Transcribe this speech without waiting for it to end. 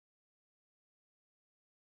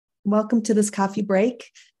Welcome to this coffee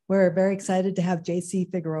break. We're very excited to have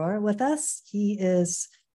JC Figueroa with us. He is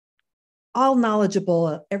all knowledgeable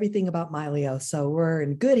of everything about Mylio, so we're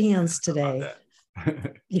in good hands today.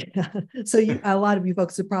 Yeah. So a lot of you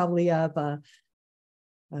folks have probably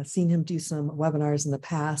seen him do some webinars in the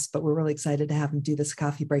past, but we're really excited to have him do this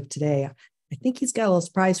coffee break today. I think he's got a little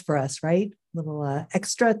surprise for us, right? A little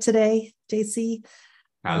extra today, JC.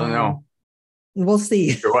 I don't know. We'll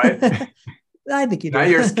see. What? I think you do. Now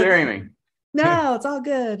you're scaring me. No, it's all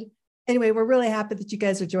good. Anyway, we're really happy that you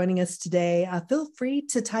guys are joining us today. Feel free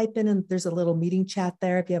to type in, and there's a little meeting chat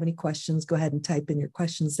there. If you have any questions, go ahead and type in your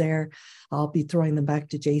questions there. I'll be throwing them back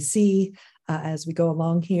to JC as we go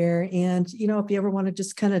along here. And, if you ever want to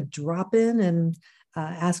just kind of drop in and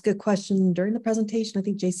ask a question during the presentation, I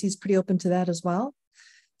think JC is pretty open to that as well.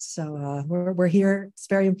 So we're here. It's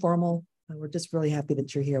very informal. We're just really happy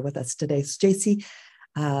that you're here with us today. So JC,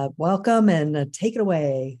 welcome and take it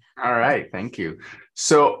away. All right, thank you.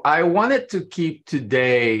 So I wanted to keep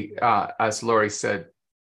today, as Laurie said,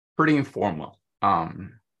 pretty informal,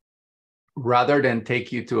 rather than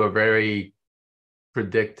take you to a very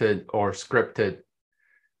predicted or scripted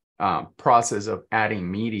process of adding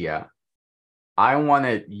media. I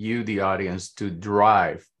wanted you, the audience, to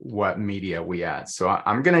drive what media we add. So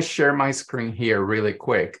I'm going to share my screen here really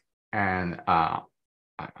quick, and I'm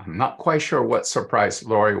not quite sure what surprise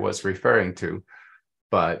Laurie was referring to,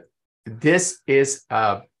 but this is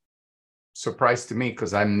a surprise to me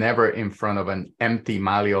because I'm never in front of an empty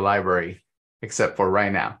Mylio library except for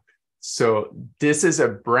right now. So this is a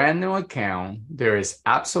brand new account. There is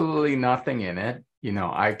absolutely nothing in it.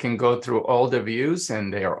 I can go through all the views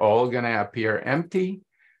and they are all going to appear empty.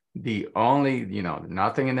 The only,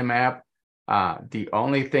 nothing in the map. The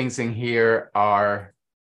only things in here are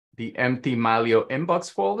the empty Mylio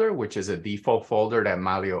inbox folder, which is a default folder that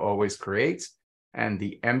Mylio always creates, and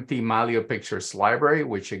the empty Mylio pictures library,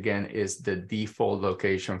 which again is the default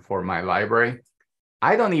location for my library.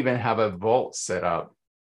 I don't even have a vault set up.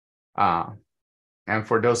 And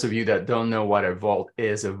for those of you that don't know what a vault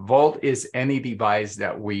is any device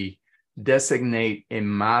that we designate in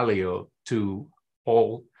Mylio to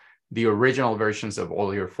hold the original versions of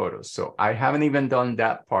all your photos. So I haven't even done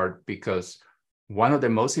that part because one of the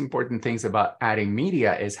most important things about adding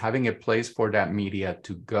media is having a place for that media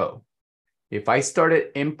to go. If I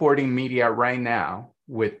started importing media right now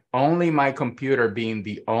with only my computer being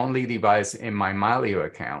the only device in my Mylio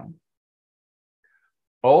account,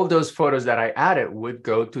 all those photos that I added would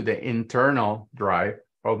go to the internal drive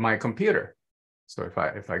of my computer. So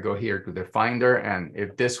if I go here to the Finder, and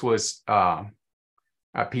if this was a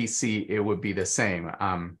PC, it would be the same.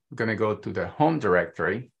 I'm going to go to the home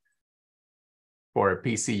directory. For a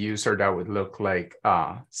PC user, that would look like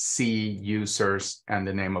C users and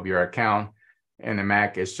the name of your account. And a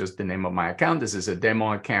Mac is just the name of my account. This is a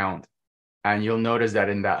demo account. And you'll notice that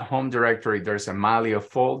in that home directory, there's a Mylio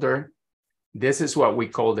folder. This is what we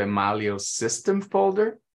call the Mylio system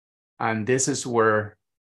folder. And this is where,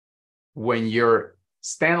 when you're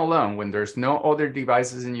standalone, when there's no other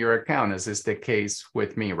devices in your account, as is the case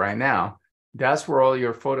with me right now, that's where all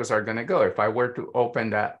your photos are going to go. If I were to open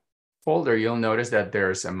that folder, you'll notice that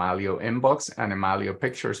there's a Mylio inbox and a Mylio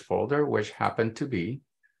pictures folder, which happen to be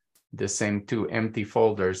the same two empty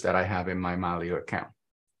folders that I have in my Mylio account.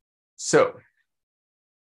 So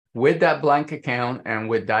with that blank account and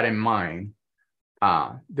with that in mind,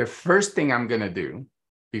 the first thing I'm going to do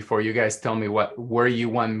before you guys tell me where you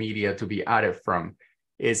want media to be added from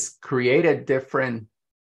is create a different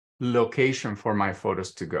location for my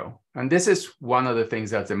photos to go. And this is one of the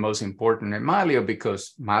things that's the most important in Mylio,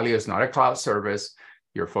 because Mylio is not a cloud service.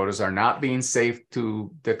 Your photos are not being saved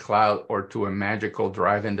to the cloud or to a magical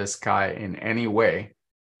drive in the sky in any way.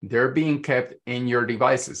 They're being kept in your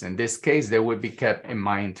devices. In this case, they would be kept in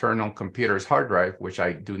my internal computer's hard drive, which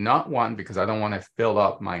I do not want because I don't want to fill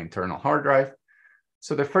up my internal hard drive.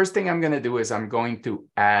 So the first thing I'm going to do is I'm going to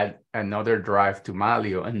add another drive to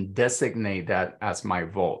Mylio and designate that as my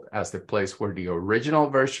vault, as the place where the original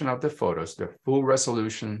version of the photos, the full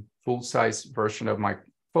resolution, full size version of my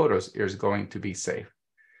photos is going to be saved.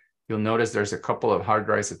 You'll notice there's a couple of hard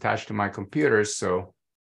drives attached to my computer. So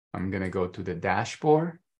I'm going to go to the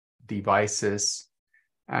dashboard, devices,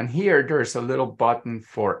 and here there's a little button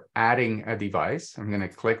for adding a device. I'm going to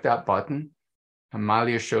click that button. And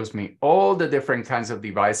Mylio shows me all the different kinds of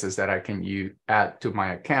devices that I can add to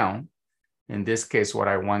my account. In this case, what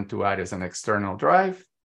I want to add is an external drive.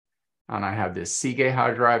 And I have this Seagate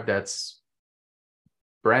hard drive that's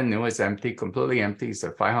brand new. It's empty, completely empty. It's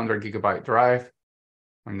a 500 gigabyte drive.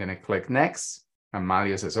 I'm going to click next. And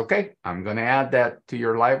Mylio says, okay, I'm going to add that to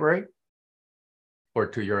your library. or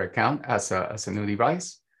to your account as a new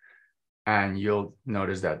device. And you'll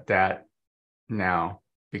notice that that now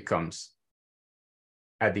becomes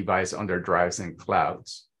a device under drives and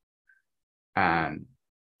clouds. And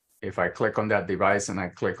if I click on that device and I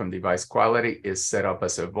click on device quality, it's set up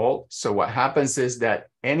as a vault. So what happens is that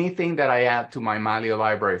anything that I add to my Mylio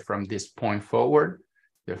library from this point forward,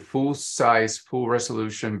 the full size, full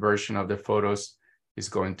resolution version of the photos is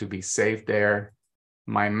going to be saved there.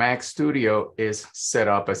 My Mac Studio is set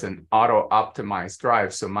up as an auto-optimized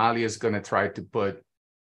drive. So Mylio is going to try to put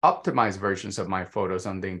optimized versions of my photos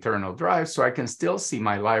on the internal drive so I can still see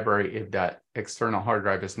my library if that external hard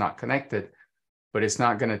drive is not connected, but it's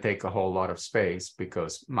not going to take a whole lot of space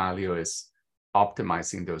because Mylio is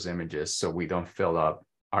optimizing those images so we don't fill up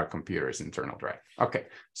our computer's internal drive. Okay,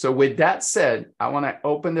 so with that said, I want to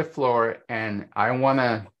open the floor and I want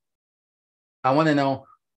to know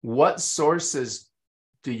what sources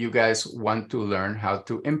do you guys want to learn how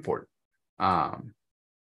to import?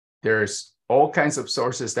 There's all kinds of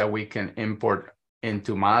sources that we can import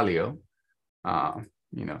into Mylio.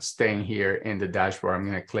 Staying here in the dashboard, I'm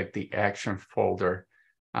going to click the action folder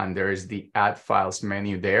and there is the add files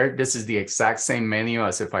menu there. This is the exact same menu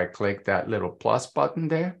as if I click that little plus button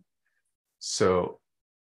there. So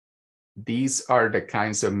these are the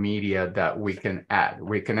kinds of media that we can add.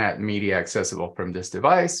 We can add media accessible from this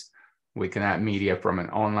device. We can add media from an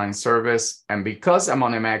online service. And because I'm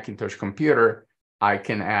on a Macintosh computer, I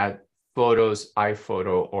can add photos,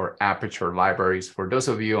 iPhoto, or Aperture libraries. For those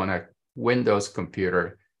of you on a Windows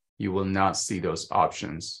computer, you will not see those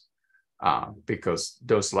options because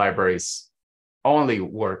those libraries only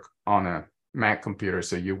work on a Mac computer,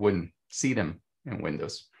 so you wouldn't see them in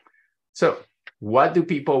Windows. So what do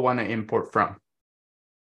people want to import from?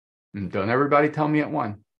 And don't everybody tell me at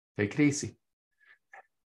once. Take it easy.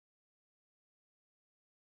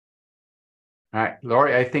 All right,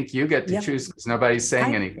 Laurie, I think you get to choose because nobody's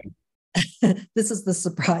saying anything. This is the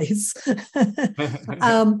surprise.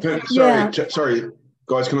 Sorry,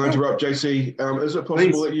 guys, can I interrupt, JC? Is it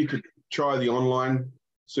possible that you could try the online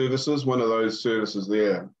services, one of those services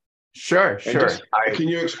there? Sure. Can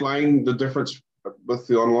you explain the difference with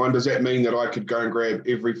the online? Does that mean that I could go and grab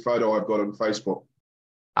every photo I've got on Facebook?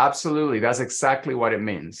 Absolutely. That's exactly what it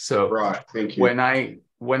means. So right, thank you.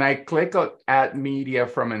 When I click on add media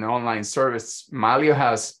from an online service, Mylio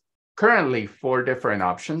has currently 4 different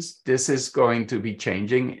options. This is going to be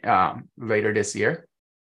changing later this year.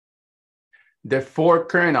 The 4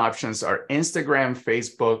 current options are Instagram,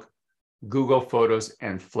 Facebook, Google Photos,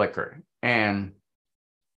 and Flickr. And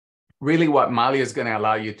really what Mylio is going to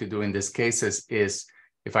allow you to do in this case is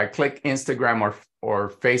if I click Instagram or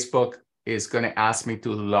Facebook, it's going to ask me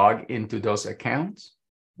to log into those accounts.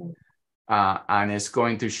 And it's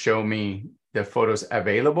going to show me the photos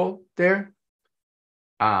available there.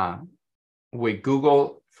 With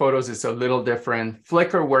Google Photos, it's a little different.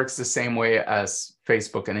 Flickr works the same way as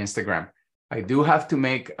Facebook and Instagram. I do have to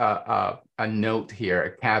make a note here,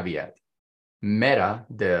 a caveat. Meta,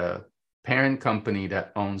 the parent company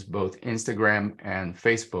that owns both Instagram and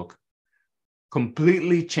Facebook,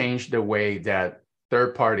 completely changed the way that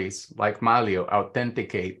third parties like Mylio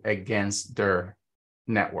authenticate against their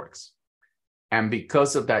networks. And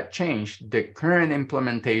because of that change, the current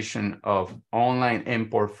implementation of online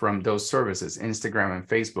import from those services, Instagram and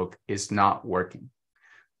Facebook, is not working.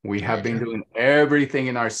 We have been doing everything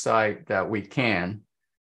in our site that we can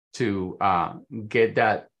to get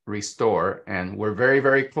that restored. And we're very,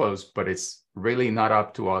 very close, but it's really not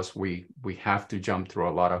up to us. We have to jump through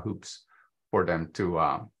a lot of hoops for them to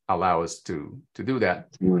allow us to do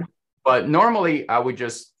that. But normally I would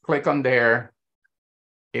just click on there.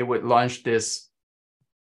 It would launch this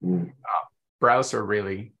browser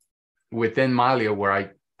really within Mylio where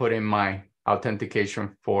I put in my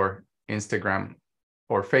authentication for Instagram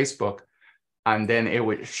or Facebook. And then it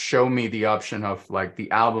would show me the option of like the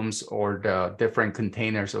albums or the different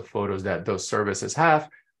containers of photos that those services have.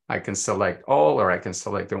 I can select all, or I can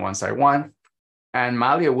select the ones I want. And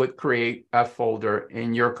Mylio would create a folder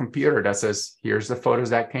in your computer that says, here's the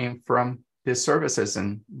photos that came from these services,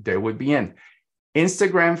 and they would be in.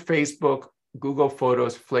 Instagram, Facebook, Google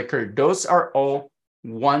Photos, Flickr, those are all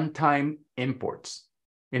one-time imports.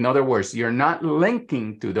 In other words, you're not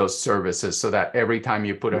linking to those services so that every time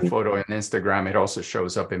you put a photo in Instagram, it also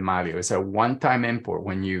shows up in Mylio. It's a one-time import.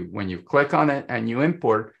 When you click on it and you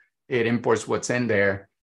import, it imports what's in there.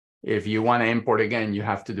 If you want to import again, you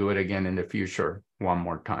have to do it again in the future one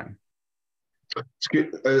more time.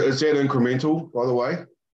 Is that incremental, by the way?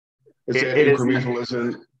 Is that incremental as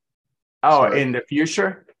in... Oh, sorry. In the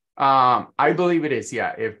future? I believe it is,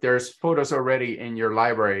 yeah. If there's photos already in your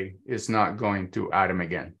library, it's not going to add them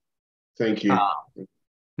again. Thank you.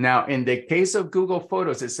 Now, in the case of Google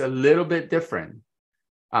Photos, it's a little bit different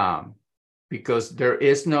because there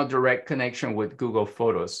is no direct connection with Google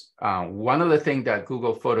Photos. One of the things that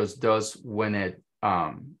Google Photos does when it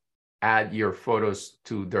add your photos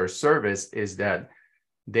to their service is that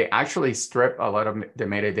they actually strip a lot of the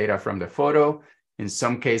metadata from the photo. In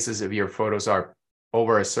some cases, if your photos are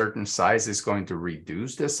over a certain size, it's going to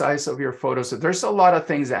reduce the size of your photos. So there's a lot of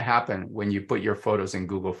things that happen when you put your photos in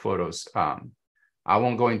Google Photos. I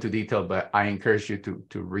won't go into detail, but I encourage you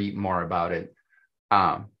to read more about it.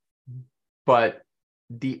 But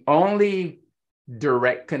the only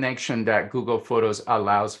direct connection that Google Photos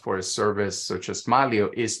allows for a service such as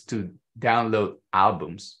Mylio is to download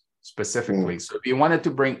albums specifically. So if you wanted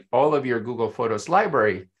to bring all of your Google Photos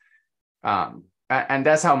library, and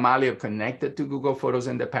that's how Mylio connected to Google Photos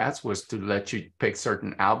in the past, was to let you pick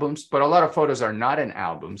certain albums, but a lot of photos are not in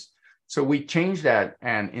albums. So we changed that,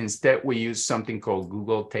 and instead we use something called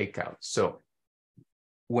Google Takeout. So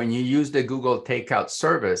when you use the Google Takeout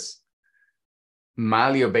service,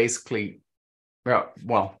 Mylio basically,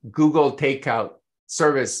 Google Takeout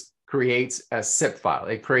service creates a zip file.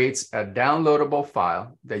 It creates a downloadable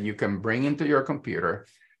file that you can bring into your computer.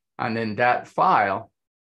 And then that file,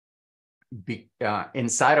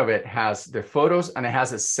 inside of it has the photos, and it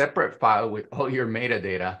has a separate file with all your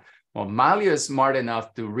metadata. Well, Mylio is smart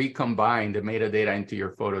enough to recombine the metadata into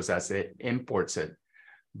your photos as it imports it.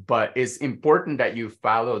 But it's important that you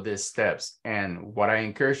follow these steps. And what I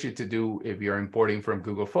encourage you to do if you're importing from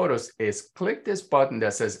Google Photos is click this button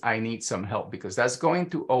that says, I need some help, because that's going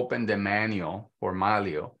to open the manual for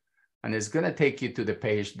Mylio. And it's going to take you to the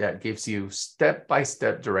page that gives you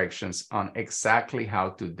step-by-step directions on exactly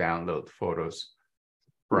how to download photos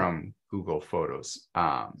from Google Photos.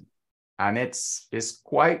 And it's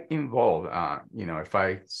quite involved. If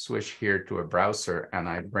I switch here to a browser and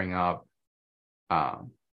I bring up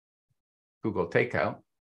Google Takeout,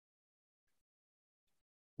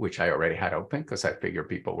 which I already had open because I figured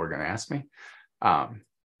people were going to ask me,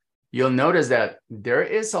 you'll notice that there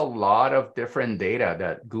is a lot of different data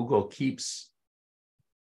that Google keeps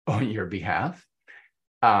on your behalf.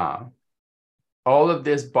 All of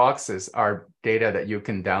these boxes are data that you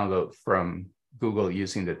can download from Google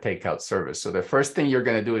using the Takeout service. So the first thing you're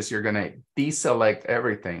going to do is you're going to deselect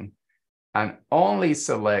everything and only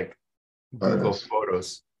select Google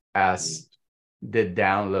Photos as the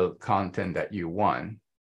download content that you want.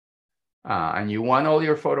 And you want all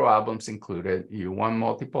your photo albums included. You want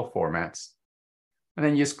multiple formats. And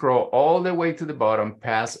then you scroll all the way to the bottom,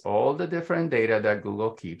 past all the different data that Google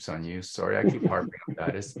keeps on you. Sorry, I keep harping on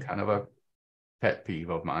that. It's kind of a pet peeve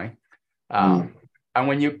of mine. And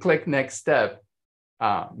when you click next step,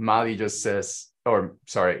 Mylio just says,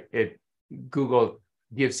 Google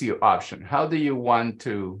gives you option. How do you want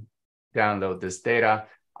to download this data?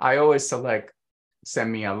 I always select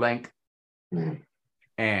send me a link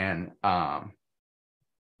and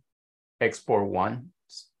export one.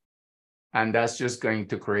 And that's just going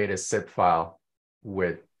to create a zip file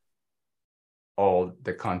with all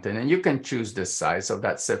the content. And you can choose the size of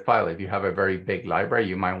that zip file. If you have a very big library,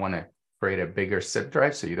 you might want to create a bigger zip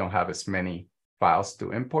drive so you don't have as many files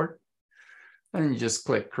to import. And you just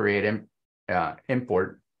click create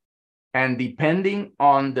import. And depending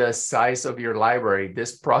on the size of your library,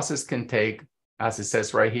 this process can take, as it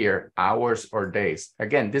says right here, hours or days.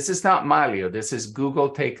 Again, this is not Mylio. This is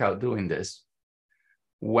Google Takeout doing this.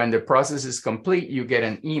 When the process is complete, you get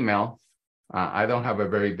an email. I don't have a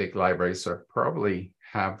very big library, so I probably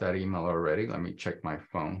have that email already. Let me check my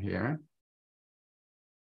phone here.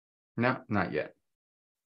 No, not yet.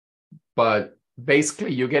 But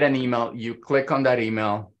basically, you get an email. You click on that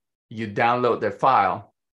email. You download the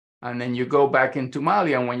file. And then you go back into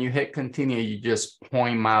Mylio. And when you hit continue, you just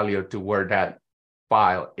point Mylio to where that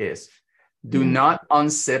file is. Do not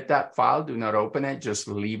unzip that file. Do not open it. Just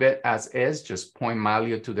leave it as is. Just point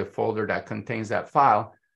Mylio to the folder that contains that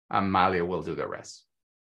file, and Mylio will do the rest.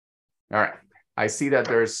 All right. I see that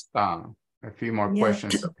there's a few more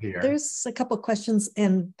questions up here. There's a couple of questions,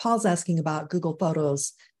 and Paul's asking about Google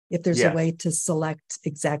Photos, if there's a way to select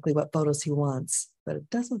exactly what photos he wants, but it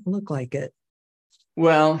doesn't look like it.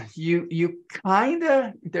 Well, you kind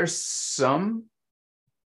of, there's some.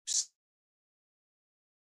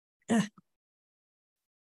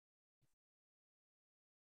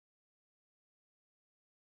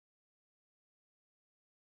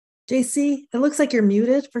 JC, it looks like you're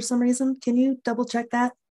muted for some reason. Can you double check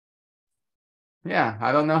that? Yeah,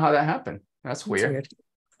 I don't know how that happened. That's weird.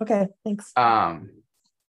 Okay, thanks.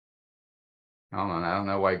 Hold on, I don't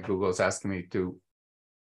know why Google's asking me to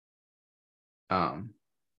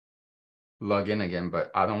log in again, but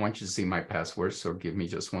I don't want you to see my password, so give me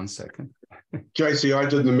just 1 second. JC, I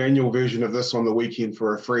did the manual version of this on the weekend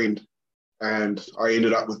for a friend, and I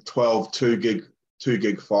ended up with 12 2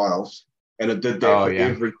 gig files. And it did that for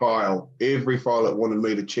every file. Every file it wanted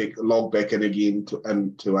me to check, log back in again to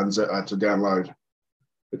download.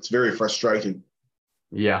 It's very frustrating.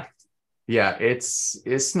 Yeah. Yeah, it's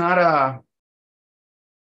not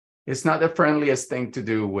the friendliest thing to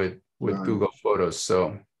do with No. Google Photos.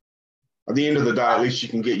 So at the end of the day, at least you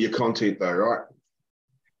can get your content though, right?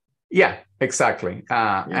 Yeah, exactly.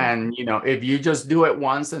 And if you just do it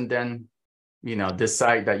once and then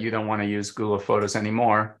decide that you don't want to use Google Photos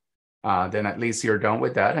anymore, then at least you're done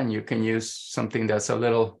with that, and you can use something that's a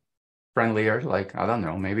little friendlier, like, I don't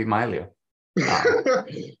know, maybe Mylio.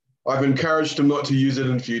 I've encouraged him not to use it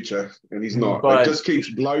in future, and he's not. It just keeps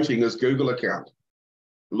bloating his Google account.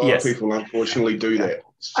 A lot of people, unfortunately, do that.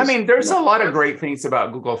 I mean, there's a lot of great things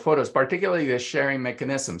about Google Photos, particularly the sharing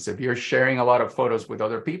mechanisms. If you're sharing a lot of photos with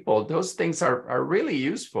other people, those things are really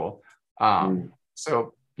useful.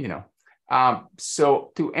 So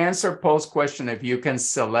to answer Paul's question, if you can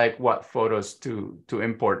select what photos to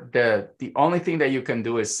import, the only thing that you can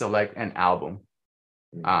do is select an album.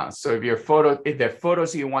 So if the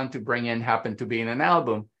photos you want to bring in happen to be in an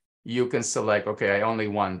album, you can select, okay, I only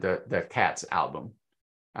want the cats album.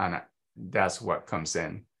 And that's what comes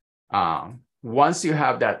in. Once you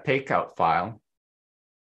have that takeout file,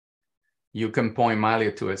 you can point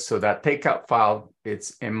Mylio to it. So that takeout file,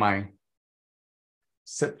 it's in my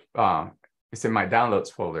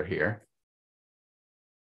downloads folder here.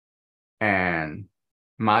 And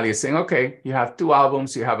Mylio is saying, okay, you have 2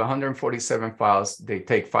 albums, you have 147 files, they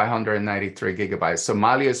take 593 gigabytes. So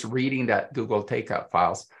Mylio is reading that Google takeout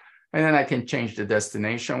files. And then I can change the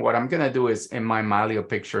destination. What I'm going to do is in my Mylio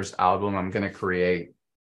Pictures album, I'm going to create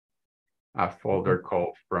a folder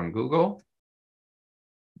called From Google.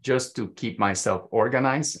 Just to keep myself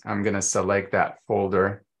organized, I'm going to select that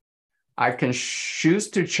folder. I can choose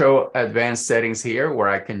to show advanced settings here where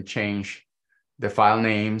I can change the file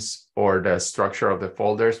names or the structure of the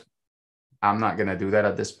folders. I'm not going to do that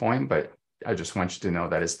at this point, but I just want you to know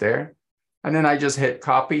that it's there. And then I just hit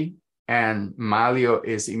copy. And Mylio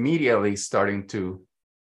is immediately starting to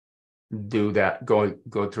do that, go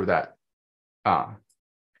through that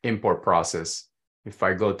import process. If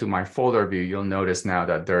I go to my folder view, you'll notice now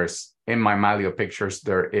that in my Mylio Pictures,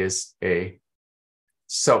 there is a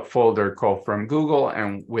subfolder called From Google.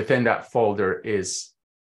 And within that folder is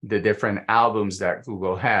the different albums that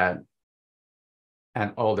Google had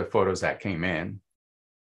and all the photos that came in.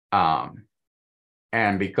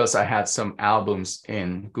 And because I had some albums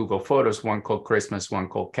in Google Photos, one called Christmas, one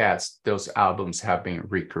called Cats, those albums have been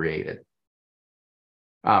recreated.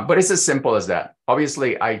 But it's as simple as that.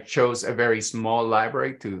 Obviously, I chose a very small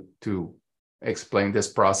library to explain this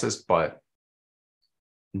process, but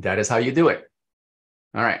that is how you do it.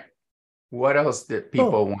 All right. What else did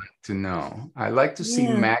people want to know? I like to see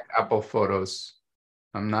Mac Apple Photos.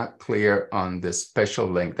 I'm not clear on this special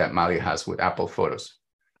link that Mylio has with Apple Photos.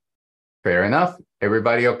 Fair enough.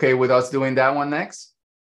 Everybody okay with us doing that one next?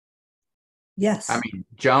 Yes. I mean,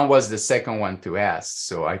 John was the second one to ask,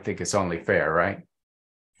 so I think it's only fair, right?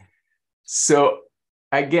 So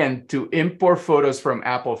again, to import photos from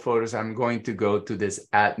Apple Photos, I'm going to go to this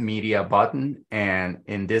Add Media button. And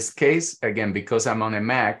in this case, again, because I'm on a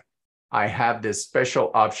Mac, I have this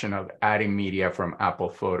special option of adding media from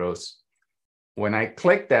Apple Photos. When I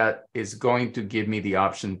click that, it's going to give me the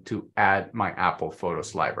option to add my Apple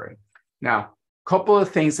Photos library. Now, a couple of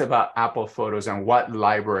things about Apple Photos and what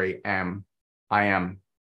library I am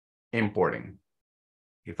importing.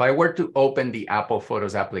 If I were to open the Apple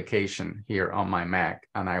Photos application here on my Mac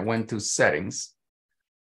and I went to Settings,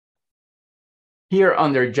 here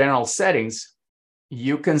under General Settings,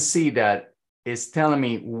 you can see that it's telling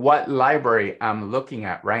me what library I'm looking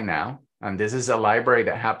at right now. And this is a library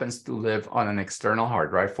that happens to live on an external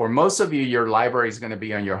hard drive. For most of you, your library is going to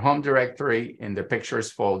be on your home directory in the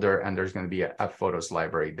Pictures folder, and there's going to be a Photos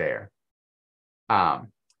library there.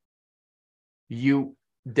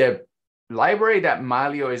 The library that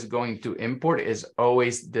Mylio is going to import is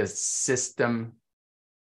always the system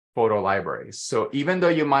photo library. So even though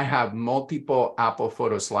you might have multiple Apple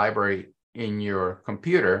Photos library in your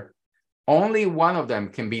computer, only one of them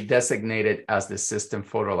can be designated as the system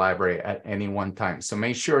photo library at any one time. So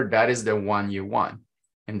make sure that is the one you want.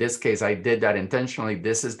 In this case, I did that intentionally.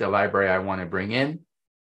 This is the library I want to bring in.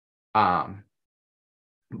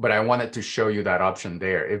 But I wanted to show you that option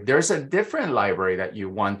there. If there's a different library that you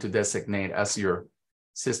want to designate as your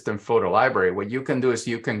system photo library, what you can do is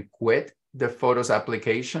you can quit the Photos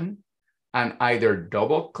application and either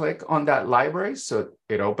double click on that library so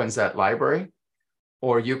it opens that library,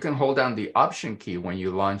 or you can hold down the Option key when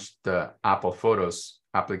you launch the Apple Photos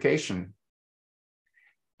application.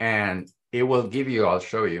 And it will give you, I'll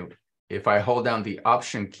show you, if I hold down the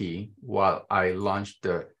Option key while I launch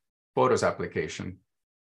the Photos application,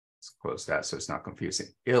 let's close that so it's not confusing.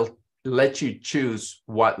 It'll let you choose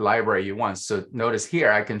what library you want. So notice here,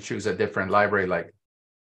 I can choose a different library, like,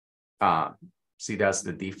 see, that's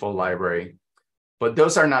the default library. But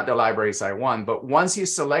those are not the libraries I want. But once you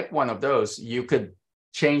select one of those, you could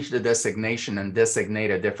change the designation and designate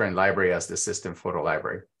a different library as the system photo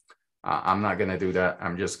library. I'm not going to do that.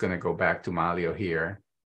 I'm just going to go back to Mylio here.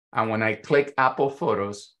 And when I click Apple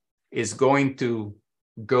Photos, it's going to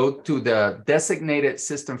go to the designated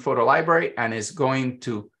system photo library and is going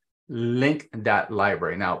to link that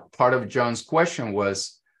library. Now, part of John's question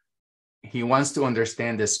was, he wants to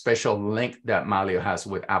understand the special link that Mylio has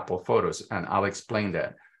with Apple Photos, and I'll explain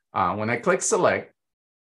that. When I click select,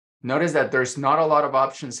 notice that there's not a lot of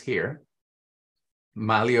options here.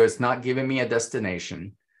 Mylio is not giving me a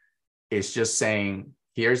destination. It's just saying,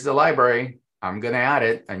 here's the library, I'm gonna add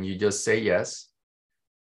it, and you just say yes.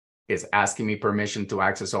 It's asking me permission to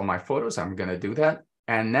access all my photos, I'm gonna do that.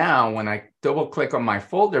 And now when I double click on my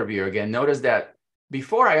folder view again, notice that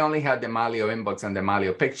before I only had the Mylio inbox and the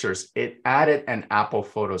Mylio pictures, it added an Apple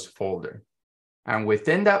Photos folder. And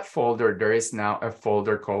within that folder, there is now a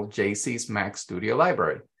folder called JC's Mac Studio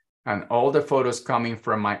Library. And all the photos coming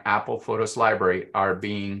from my Apple Photos library are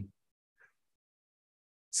being,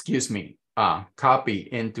 copied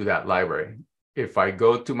into that library. If I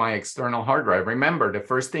go to my external hard drive, remember the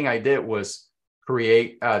first thing I did was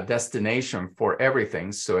create a destination for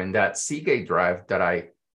everything. So in that Seagate drive that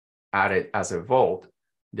I added as a vault,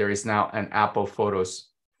 there is now an Apple Photos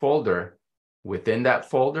folder. Within that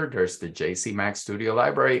folder, there's the JC Mac Studio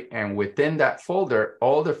Library. And within that folder,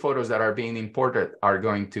 all the photos that are being imported are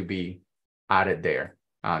going to be added there.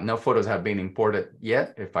 No photos have been imported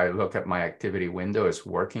yet. If I look at my activity window, it's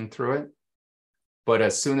working through it. But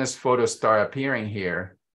as soon as photos start appearing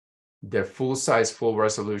here, the full-size,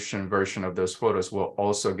 full-resolution version of those photos will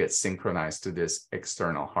also get synchronized to this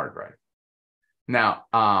external hard drive. Now,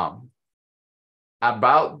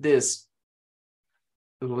 about this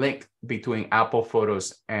link between Apple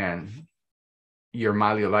Photos and your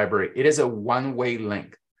Mylio library, it is a one-way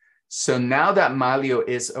link. So now that Mylio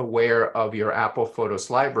is aware of your Apple Photos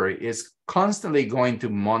library, it's constantly going to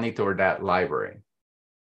monitor that library.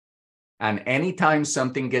 And anytime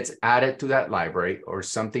something gets added to that library or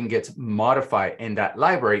something gets modified in that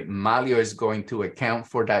library, Mylio is going to account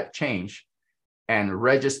for that change and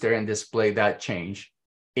register and display that change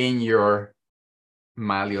in your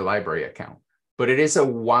Mylio library account. But it is a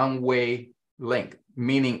one-way link,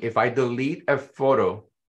 meaning if I delete a photo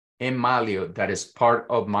in Mylio that is part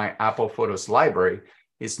of my Apple Photos library,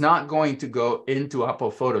 it's not going to go into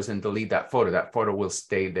Apple Photos and delete that photo. That photo will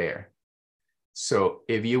stay there. So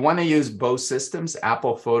if you want to use both systems,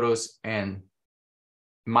 Apple Photos and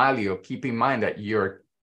Mylio, keep in mind that you're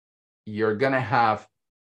going to have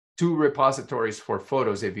two repositories for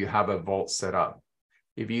photos if you have a vault set up.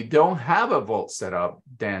 If you don't have a vault set up,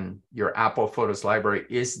 then your Apple Photos library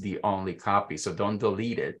is the only copy. So don't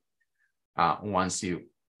delete it once you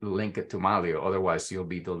link it to Mylio. Otherwise, you'll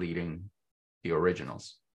be deleting the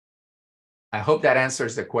originals. I hope that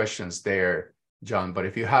answers the questions there, John. But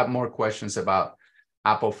if you have more questions about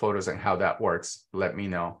Apple Photos and how that works, let me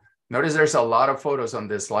know. Notice there's a lot of photos on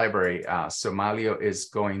this library. So Mylio is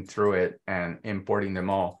going through it and importing them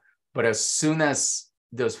all. But as soon as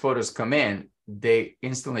those photos come in, they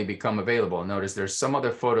instantly become available. Notice there's some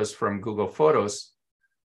other photos from Google Photos,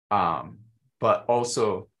 but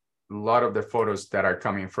also a lot of the photos that are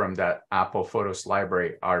coming from that Apple Photos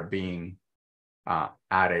library are being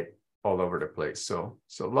added all over the place. So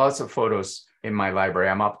lots of photos in my library.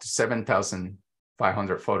 I'm up to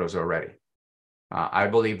 7,500 photos already. I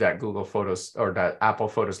believe that Google Photos or that Apple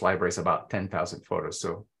Photos library is about 10,000 photos.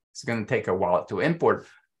 So it's going to take a while to import,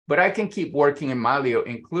 but I can keep working in Mylio,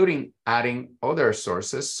 including adding other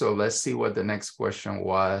sources. So let's see what the next question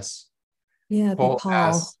was. Yeah, Paul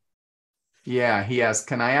asked, he asked,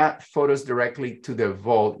 can I add photos directly to the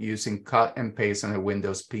vault using cut and paste on a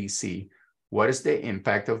Windows PC? What is the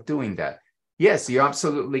impact of doing that? Yes, you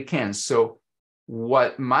absolutely can. So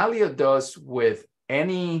what Mylio does with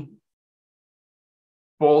any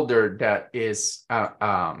folder that is,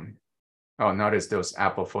 notice those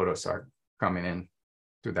Apple Photos are coming in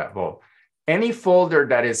to that vault. Any folder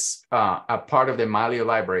that is a part of the Mylio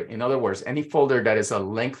library, in other words, any folder that is a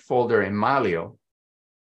link folder in Mylio,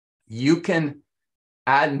 you can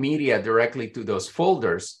add media directly to those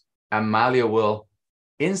folders, and Mylio will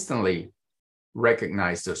instantly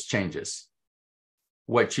recognize those changes.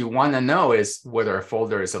 What you want to know is whether a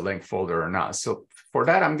folder is a linked folder or not. So for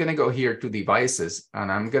that, I'm going to go here to devices, and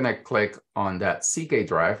I'm going to click on that CK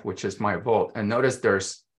drive, which is my vault. And notice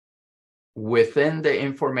there's within the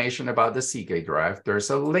information about the CK drive, there's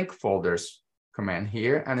a link folders command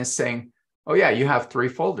here, and it's saying, oh yeah, you have 3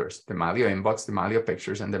 folders: the Mylio inbox, the Mylio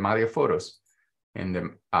pictures, and the Mylio photos.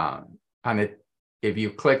 And if you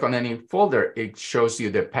click on any folder, it shows you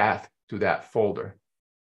the path to that folder.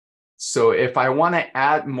 So if I want to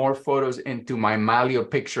add more photos into my Mylio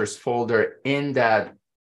pictures folder in that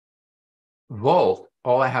vault,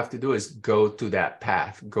 all I have to do is go to that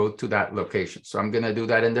path, go to that location. So I'm going to do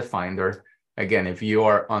that in the Finder. Again, if you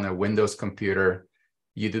are on a Windows computer,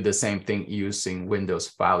 you do the same thing using Windows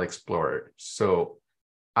File Explorer. So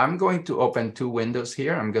I'm going to open 2 windows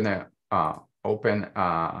here. I'm going to open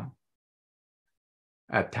a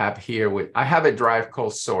tab here I have a drive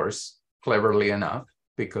called Source, cleverly enough,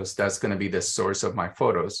 because that's going to be the source of my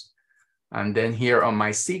photos. And then here on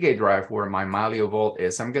my CK drive, where my Mylio vault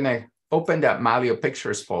is, I'm going to open that Mylio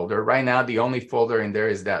pictures folder. Right now, the only folder in there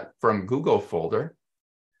is that from Google folder.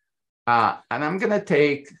 And I'm going to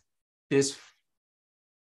take this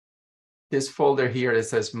folder here that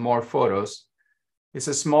says more photos. It's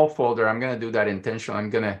a small folder. I'm going to do that intentionally. I'm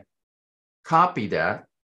going to copy that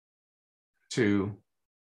to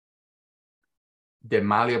the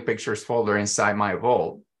Mylio pictures folder inside my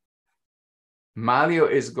vault. Mylio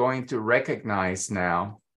is going to recognize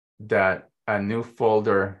now that a new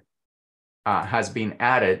folder has been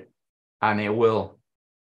added, and it will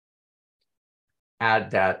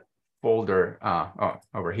add that folder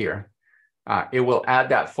over here. It will add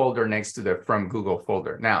that folder next to the from Google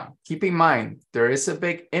folder. Now, keep in mind, there is a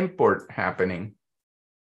big import happening,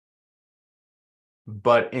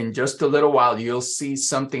 but in just a little while, you'll see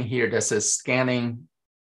something here that says scanning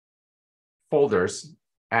folders.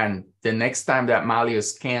 And the next time that Mylio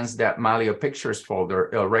scans that Mylio pictures folder,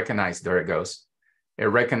 it'll recognize, there it goes. It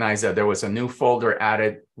recognized that there was a new folder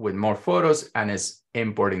added with more photos, and is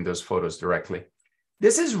importing those photos directly.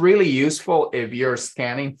 This is really useful if you're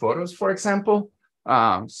scanning photos, for example.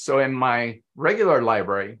 So in my regular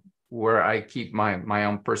library, where I keep my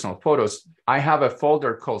own personal photos, I have a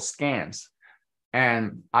folder called Scans.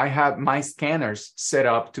 And I have my scanners set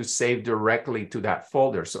up to save directly to that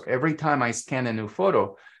folder. So every time I scan a new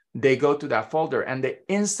photo, they go to that folder and they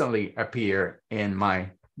instantly appear in my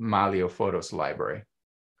Mylio Photos library.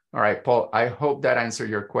 All right, Paul, I hope that answered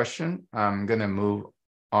your question. I'm going to move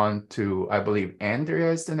on to, I believe,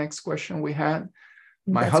 Andrea is the next question we had.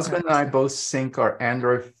 My husband and I both sync our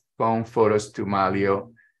Android phone photos to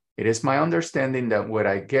Mylio. It is my understanding that when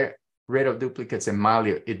I get rid of duplicates in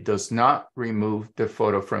Mylio, it does not remove the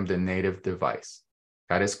photo from the native device.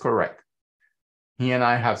 That is correct. He and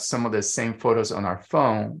I have some of the same photos on our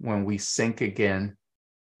phone. When we sync again,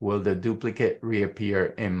 will the duplicate reappear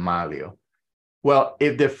in Mylio? Well,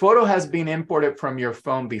 if the photo has been imported from your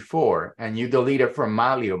phone before and you delete it from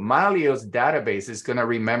Mylio, Mylio's database is going to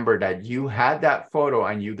remember that you had that photo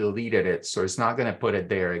and you deleted it. So it's not going to put it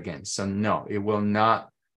there again. So no, it will not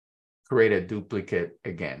create a duplicate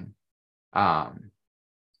again.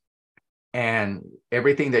 And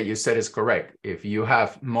everything that you said is correct. If you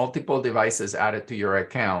have multiple devices added to your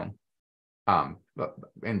account,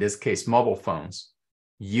 in this case, mobile phones,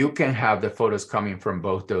 you can have the photos coming from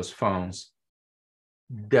both those phones.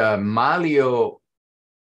 The Mylio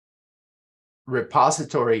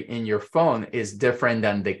repository in your phone is different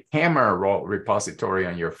than the camera roll repository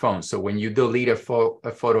on your phone. So when you delete a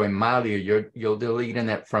photo in Mylio, you're deleting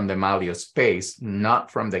it from the Mylio space,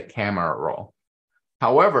 not from the camera roll.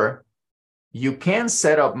 However, you can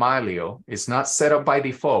set up Mylio. It's not set up by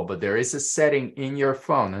default, but there is a setting in your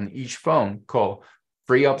phone, on each phone, called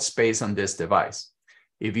free up space on this device.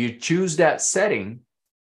 If you choose that setting,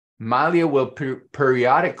 Mylio will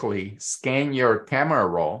periodically scan your camera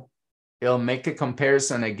roll. It'll make a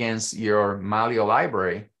comparison against your Mylio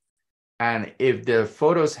library. And if the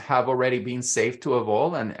photos have already been saved to a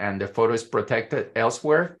vault and the photo is protected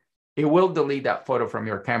elsewhere, it will delete that photo from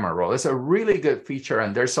your camera roll. It's a really good feature,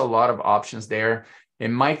 and there's a lot of options there.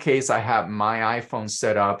 In my case, I have my iPhone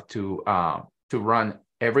set up to run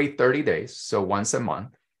every 30 days, so once a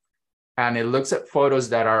month. And it looks at photos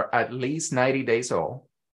that are at least 90 days old.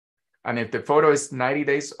 And if the photo is 90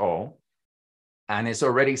 days old and it's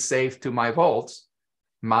already saved to my vaults,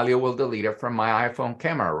 Mylio will delete it from my iPhone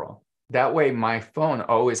camera roll. That way, my phone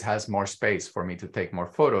always has more space for me to take more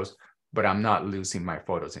photos, but I'm not losing my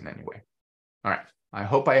photos in any way. All right. I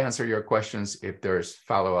hope I answered your questions. If there's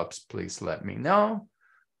follow-ups, please let me know.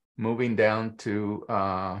 Moving down to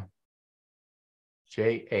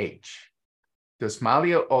JH. Does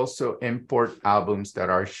Mylio also import albums that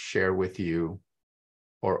are shared with you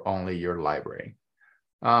or only your library?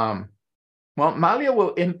 Well, Mylio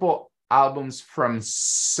will import albums from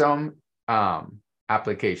some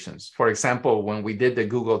applications. For example, when we did the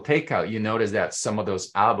Google Takeout, you notice that some of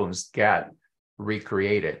those albums got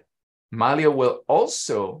recreated. Mylio will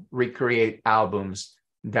also recreate albums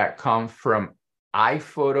that come from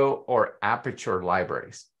iPhoto or Aperture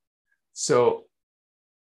libraries. So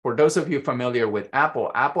for those of you familiar with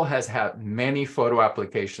Apple, Apple has had many photo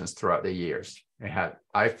applications throughout the years. It had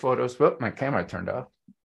iPhotos. Whoop, my camera turned off.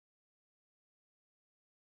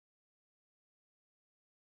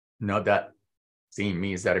 Not that seeing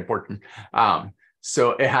me is that important.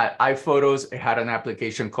 So it had iPhotos. It had an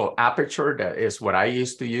application called Aperture. That is what I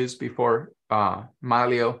used to use before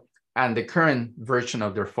Mylio. And the current version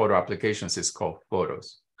of their photo applications is called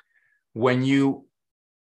Photos. When you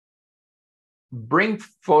bring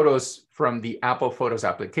photos from the Apple Photos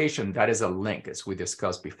application, that is a link, as we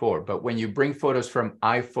discussed before. But when you bring photos from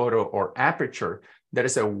iPhoto or Aperture, that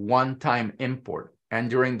is a one-time import. And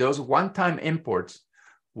during those one-time imports,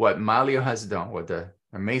 what Mylio has done, what the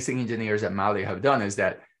amazing engineers at Mylio have done, is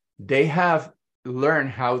that they have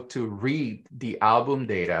learned how to read the album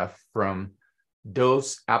data from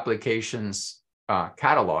those applications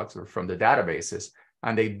catalogs or from the databases,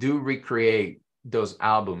 and they do recreate those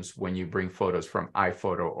albums when you bring photos from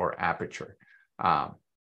iPhoto or Aperture.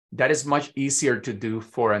 That is much easier to do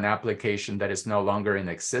for an application that is no longer in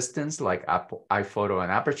existence, like Apple, iPhoto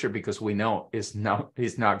and Aperture, because we know it's not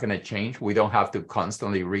going to change. We don't have to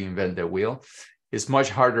constantly reinvent the wheel. It's much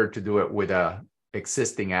harder to do it with a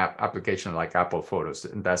existing application like Apple Photos,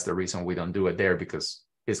 and that's the reason we don't do it there, because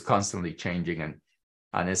it's constantly changing,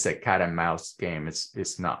 and it's a cat and mouse game.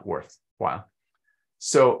 It's not worthwhile.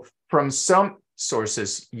 So from some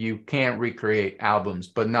sources, you can recreate albums,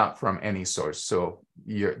 but not from any source. So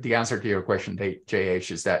the answer to your question,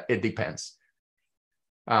 JH, is that it depends.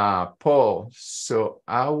 Paul, so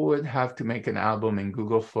I would have to make an album in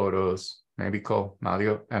Google Photos, maybe call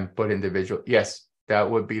Mylio, and put individual. Yes, that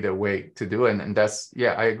would be the way to do it. And that's,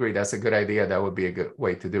 yeah, I agree. That's a good idea. That would be a good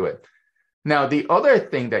way to do it. Now, the other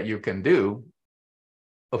thing that you can do,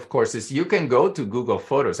 of course, is you can go to Google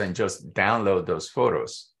Photos and just download those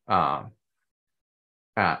photos and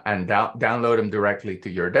download them directly to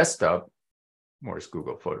your desktop. Where's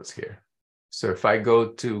Google Photos here? So if I go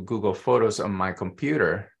to Google Photos on my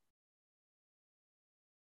computer,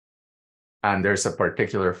 and there's a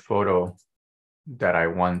particular photo that I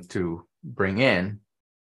want to bring in,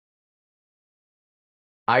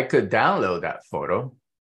 I could download that photo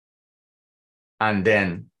and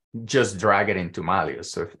then just drag it into Mylio.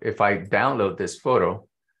 So if I download this photo,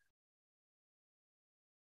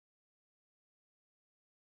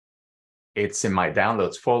 it's in my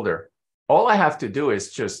downloads folder. All I have to do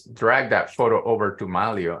is just drag that photo over to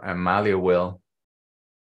Mylio, and Mylio will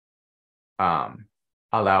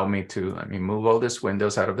allow me to, let me move all these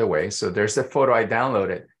windows out of the way. So there's the photo I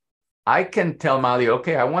downloaded. I can tell Mylio,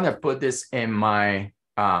 okay, I want to put this in my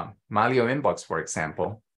Mylio inbox, for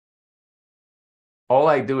example. All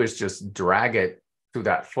I do is just drag it to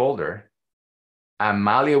that folder, and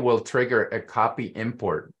Mylio will trigger a copy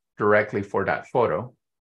import directly for that photo.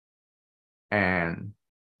 And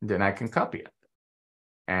then I can copy it.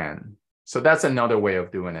 And so that's another way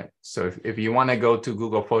of doing it. So if you want to go to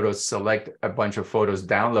Google Photos, select a bunch of photos,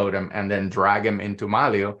 download them, and then drag them into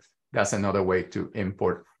Mylio, that's another way to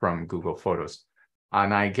import from Google Photos.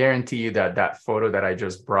 And I guarantee you that that photo that I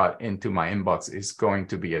just brought into my inbox is going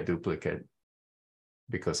to be a duplicate,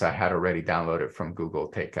 because I had already downloaded from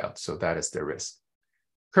Google Takeout. So that is the risk.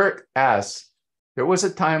 Kirk asks, there was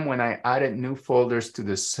a time when I added new folders to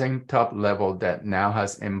the same top level that now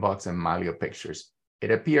has inbox and Mylio pictures.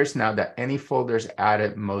 It appears now that any folders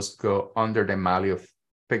added must go under the Mylio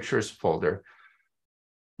pictures folder,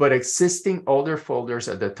 but existing older folders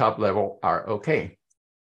at the top level are okay.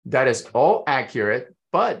 That is all accurate,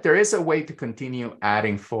 but there is a way to continue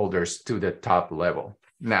adding folders to the top level.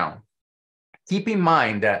 Now, keep in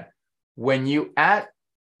mind that when you add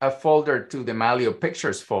a folder to the Mylio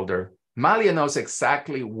pictures folder, Mylio knows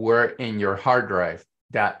exactly where in your hard drive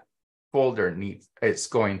that folder it's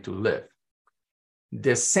going to live.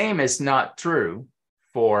 The same is not true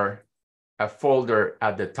for a folder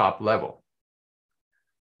at the top level.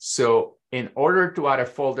 So in order to add a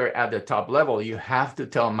folder at the top level, you have to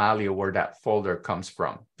tell Mylio where that folder comes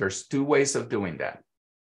from. There's two ways of doing that.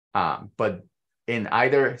 But in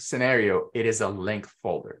either scenario, it is a linked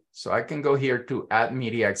folder. So I can go here to add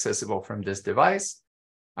media accessible from this device,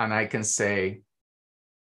 and I can say,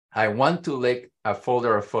 I want to link a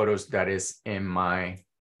folder of photos that is in my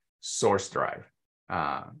source drive.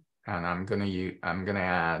 And I'm gonna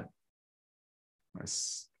add,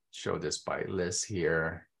 let's show this by list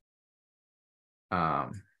here.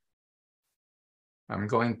 I'm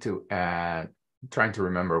going to add, I'm trying to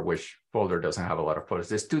remember which folder doesn't have a lot of photos.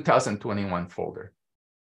 This 2021 folder,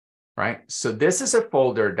 right? So this is a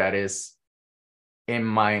folder that is in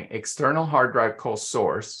my external hard drive called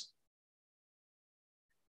source,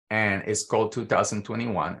 and it's called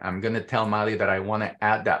 2021. I'm going to tell Mylio that I want to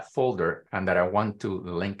add that folder and that I want to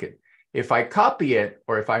link it. If I copy it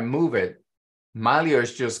or if I move it, Mylio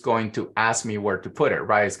is just going to ask me where to put it,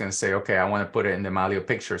 right? It's going to say, okay, I want to put it in the Mylio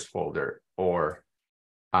Pictures folder. Or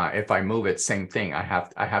if I move it, same thing. I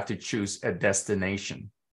have to choose a destination.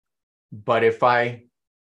 But if I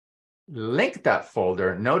link that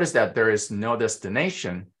folder, notice that there is no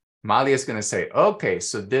destination. Mylio is going to say, okay,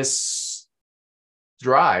 so this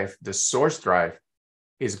drive, the source drive,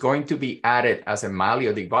 is going to be added as a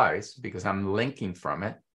Mylio device because I'm linking from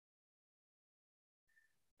it.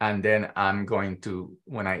 And then I'm going to,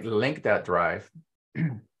 when I link that drive,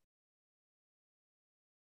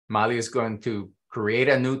 Mylio is going to create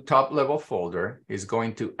a new top level folder, is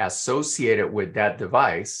going to associate it with that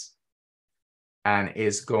device, and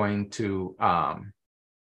is going to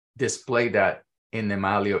display that in the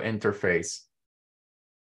Mylio interface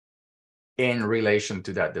in relation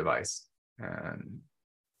to that device. And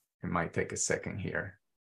it might take a second here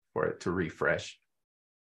for it to refresh.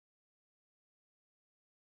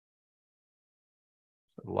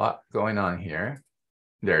 A lot going on here.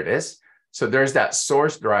 There it is. So there's that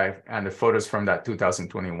source drive, and the photos from that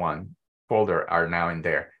 2021 folder are now in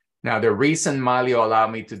there. Now, the reason Mylio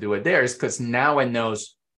allowed me to do it there is because now it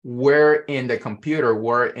knows where in the computer,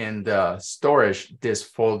 where in the storage this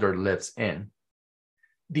folder lives in.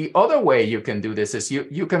 The other way you can do this is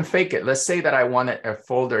you can fake it. Let's say that I wanted a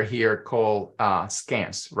folder here called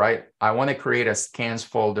scans, right? I want to create a scans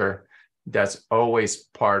folder that's always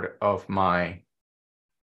part of my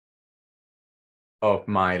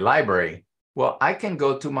library. Well, I can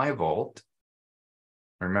go to my vault.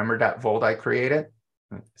 Remember that vault I created,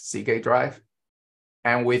 Seagate drive?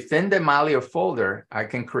 And within the Mylio folder, I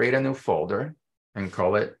can create a new folder and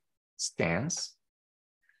call it scans.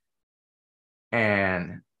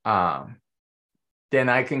 And then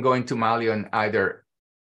I can go into Mylio and either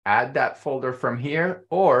add that folder from here,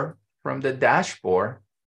 or from the dashboard,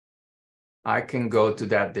 I can go to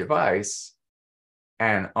that device,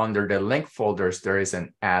 and under the link folders, there is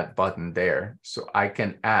an add button there. So I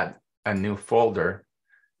can add a new folder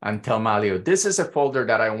and tell Mylio, this is a folder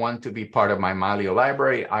that I want to be part of my Mylio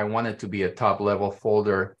library. I want it to be a top level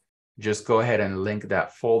folder. Just go ahead and link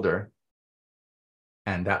that folder,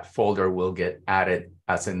 and that folder will get added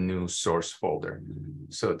as a new source folder.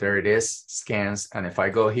 So there it is, scans. And if I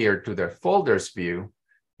go here to the folders view,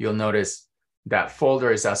 you'll notice that folder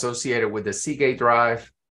is associated with the Seagate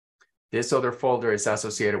drive. This other folder is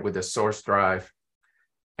associated with the source drive.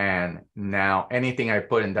 And now anything I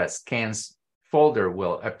put in that scans folder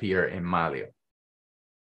will appear in Mylio.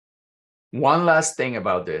 One last thing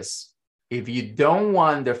about this. If you don't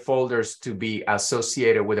want the folders to be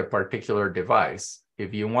associated with a particular device,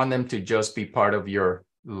 if you want them to just be part of your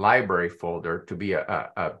library folder, to be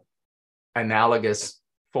a analogous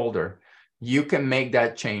folder, you can make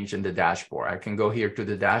that change in the dashboard. I can go here to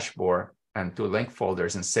the dashboard and to link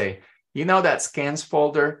folders and say, you know, that scans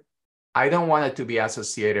folder, I don't want it to be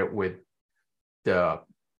associated with the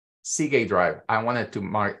Seagate drive. I want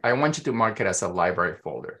you to mark it as a library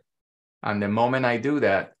folder. And the moment I do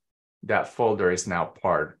that, that folder is now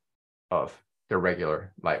part of the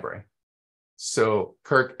regular library. So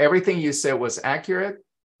Kirk, everything you said was accurate,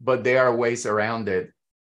 but there are ways around it.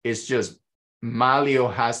 It's just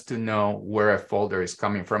Mylio has to know where a folder is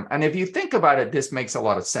coming from. And if you think about it, this makes a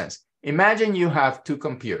lot of sense. Imagine you have two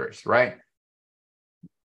computers, right?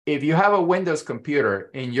 If you have a Windows computer,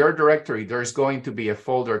 in your directory, there's going to be a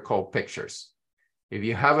folder called Pictures. If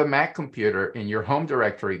you have a Mac computer, in your home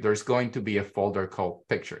directory, there's going to be a folder called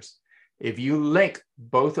Pictures. If you link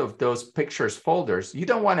both of those Pictures folders, you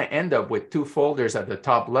don't want to end up with two folders at the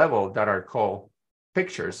top level that are called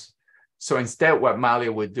Pictures. So instead, what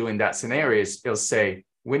Mylio would do in that scenario is it'll say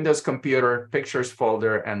Windows computer, Pictures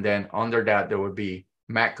folder, and then under that, there would be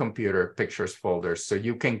Mac computer, Pictures folders. So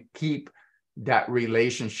you can keep that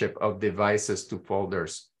relationship of devices to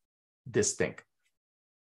folders distinct.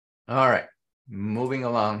 All right, moving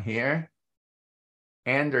along here.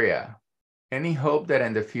 Andrea, any hope that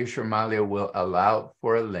in the future Mylio will allow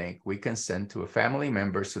for a link we can send to a family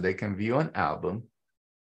member so they can view an album?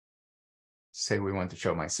 Say we want to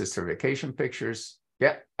show my sister vacation pictures.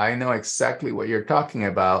 Yeah, I know exactly what you're talking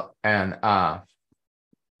about. And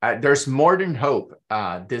there's more than hope.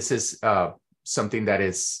 This is something that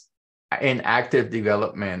is in active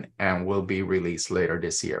development and will be released later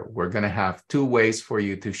this year. We're going to have 2 ways for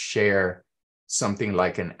you to share something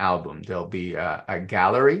like an album. There'll be a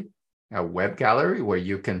gallery, a web gallery, where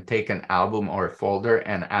you can take an album or a folder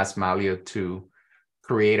and ask Mylio to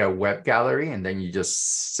create a web gallery, and then you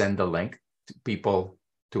just send the link to people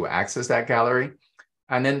to access that gallery.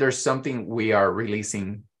 And then there's something we are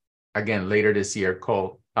releasing again later this year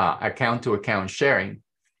called account-to-account sharing,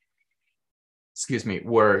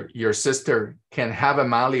 where your sister can have a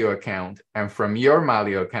Mylio account, and from your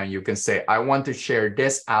Mylio account, you can say, I want to share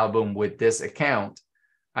this album with this account,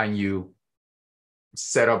 and you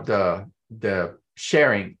set up the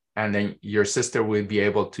sharing, and then your sister will be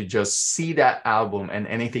able to just see that album, and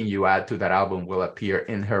anything you add to that album will appear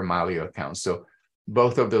in her Mylio account. So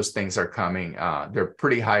both of those things are coming. They're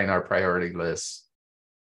pretty high in our priority list.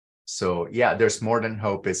 So yeah, there's more than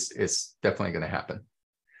hope. It's definitely going to happen.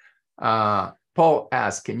 Paul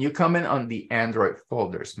asks, can you comment on the Android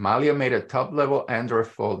folders? Mylio made a top-level Android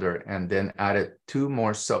folder and then added 2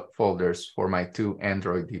 more subfolders for my 2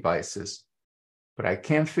 Android devices. But I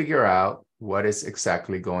can't figure out what is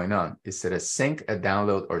exactly going on. Is it a sync, a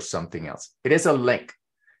download, or something else? It is a link.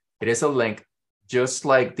 It is a link, just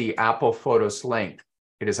like the Apple Photos link.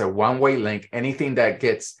 It is a one-way link. Anything that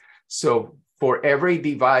gets, so for every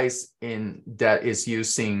device that is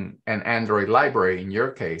using an Android library, in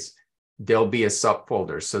your case, there'll be a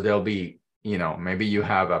subfolder. So there'll be, maybe you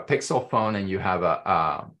have a Pixel phone and you have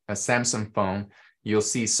a Samsung phone. You'll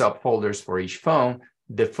see subfolders for each phone.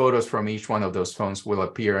 The photos from each one of those phones will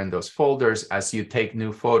appear in those folders. As you take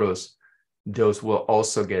new photos, those will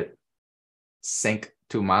also get synced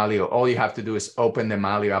to Mylio. All you have to do is open the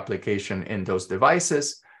Mylio application in those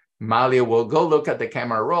devices. Mylio will go look at the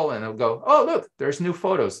camera roll and it'll go, oh, look, there's new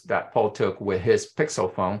photos that Paul took with his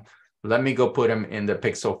Pixel phone. Let me go put them in the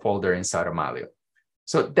Pixel folder inside of Mylio.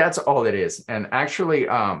 So that's all it is. And actually,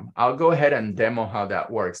 I'll go ahead and demo how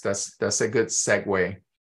that works. That's a good segue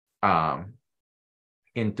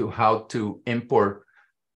into how to import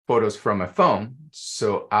photos from a phone.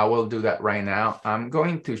 So I will do that right now. I'm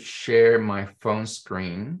going to share my phone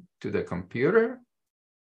screen to the computer.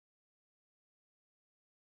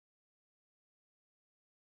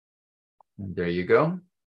 And there you go.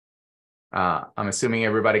 I'm assuming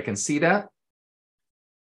everybody can see that.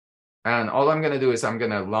 And all I'm going to do is I'm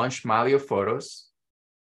going to launch Mylio Photos.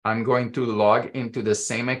 I'm going to log into the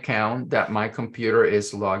same account that my computer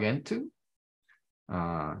is logged into.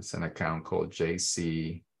 It's an account called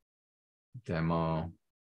JC Demo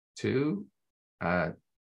 2 at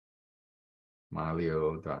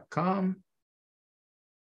mylio.com.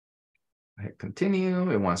 I hit continue.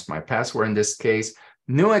 It wants my password in this case.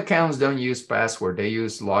 New accounts don't use password. They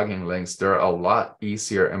use login links. They're a lot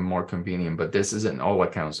easier and more convenient, but this is an old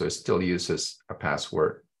account, so it still uses a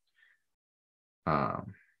password.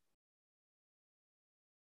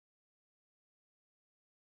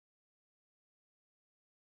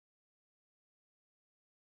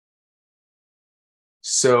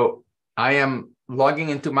 So I am logging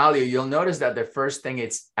into Mylio. You'll notice that the first thing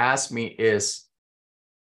it's asked me is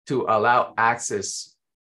to allow access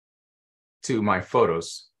to my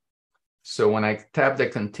photos. So when I tap the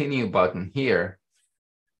continue button here,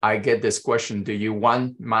 I get this question, do you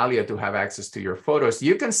want Mylio to have access to your photos?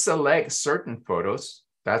 You can select certain photos.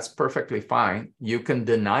 That's perfectly fine. You can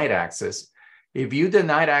deny access. If you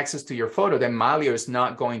denied access to your photo, then Mylio is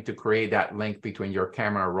not going to create that link between your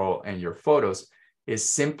camera roll and your photos. It's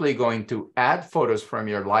simply going to add photos from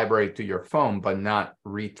your library to your phone, but not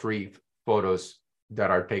retrieve photos that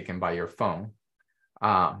are taken by your phone.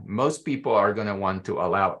 Most people are going to want to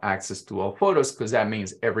allow access to all photos because that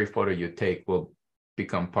means every photo you take will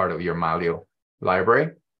become part of your Mylio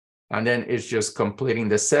library. And then it's just completing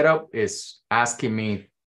the setup. It's asking me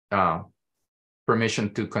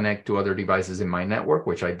permission to connect to other devices in my network,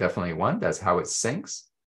 which I definitely want. That's how it syncs.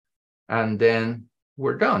 And then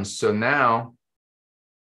we're done. So now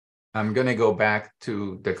I'm going to go back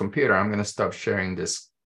to the computer. I'm going to stop sharing this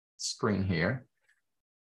screen here.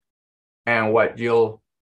 And what you'll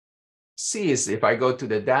see is if I go to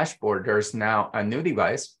the dashboard, there's now a new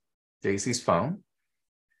device, JC's phone.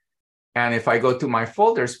 And if I go to my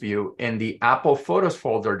folders view, in the Apple Photos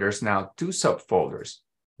folder, there's now 2 subfolders.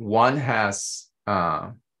 One has,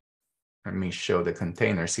 let me show the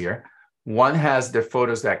containers here. One has the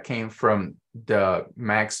photos that came from the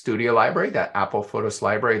Mac Studio library, that Apple Photos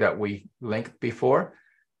library that we linked before.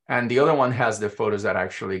 And the other one has the photos that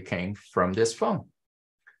actually came from this phone.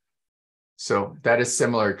 So that is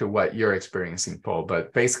similar to what you're experiencing, Paul.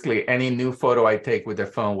 But basically, any new photo I take with the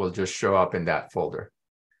phone will just show up in that folder.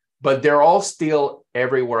 But they're all still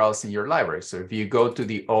everywhere else in your library. So if you go to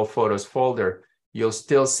the All Photos folder, you'll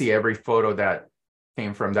still see every photo that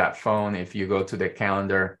came from that phone. If you go to the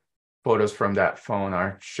calendar, photos from that phone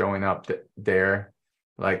are showing up there,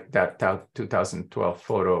 like that 2012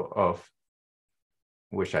 photo of,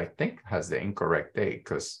 which I think has the incorrect date,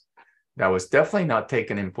 because that was definitely not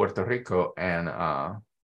taken in Puerto Rico, and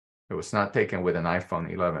it was not taken with an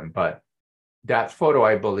iPhone 11. But that photo,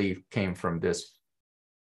 I believe, came from this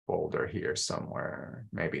folder here somewhere.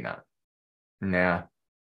 Maybe not. Nah,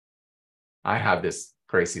 I have this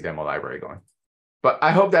crazy demo library going. But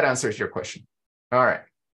I hope that answers your question. All right.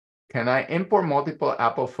 Can I import multiple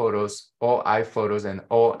Apple Photos, all iPhotos, and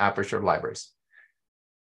all Aperture libraries?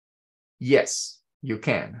 Yes, you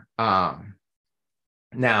can.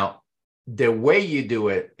 Now, the way you do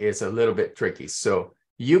it is a little bit tricky. So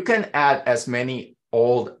you can add as many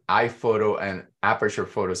old iPhoto and Aperture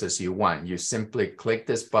photos as you want. You simply click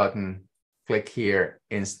this button, click here.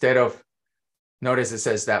 Instead of, notice it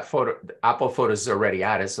says that photo, Apple Photos is already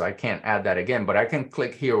added, so I can't add that again, but I can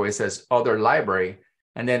click here where it says other library,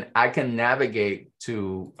 and then I can navigate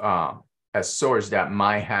to a source that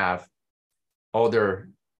might have other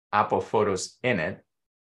Apple Photos in it.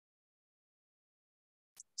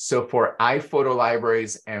 So for iPhoto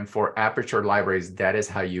libraries and for Aperture libraries, that is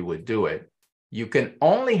how you would do it. You can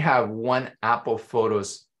only have one Apple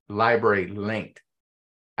Photos library linked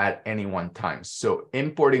at any one time. So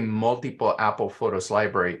importing multiple Apple Photos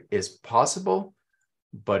library is possible,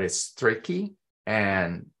 but it's tricky.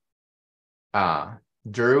 And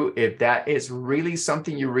Drew, if that is really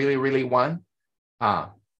something you really want, add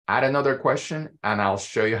another question and I'll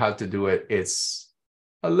show you how to do it. It's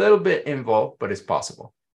a little bit involved, but it's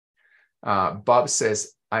possible. Bob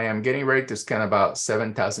says, I am getting ready to scan about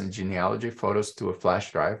 7,000 genealogy photos to a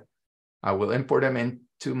flash drive. I will import them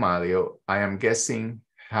into Mylio. I am guessing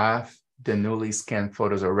half the newly scanned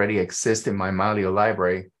photos already exist in my Mylio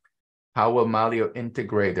library. How will Mylio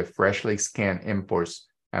integrate the freshly scanned imports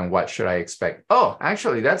and what should I expect? Oh,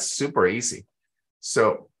 actually, that's super easy.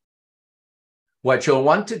 So what you'll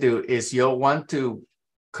want to do is you'll want to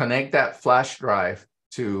connect that flash drive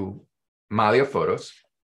to Mylio Photos.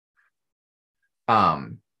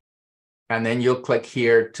 And then you'll click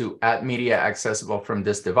here to add media accessible from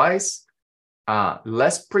this device.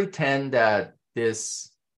 Let's pretend that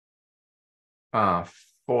this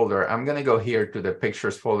folder, I'm going to go here to the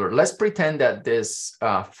pictures folder. Let's pretend that this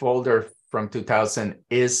folder from 2000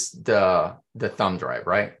 is the thumb drive,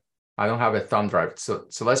 right? I don't have a thumb drive. So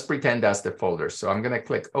let's pretend that's the folder. So I'm going to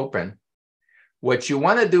click open. What you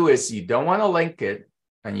want to do is you don't want to link it,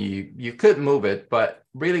 and you could move it, but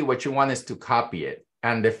really what you want is to copy it.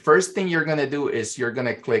 And the first thing you're going to do is you're going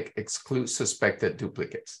to click exclude suspected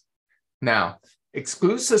duplicates. Now,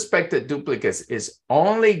 exclude suspected duplicates is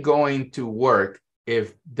only going to work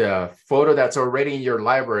if the photo that's already in your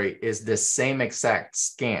library is the same exact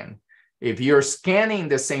scan. If you're scanning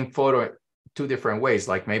the same photo two different ways,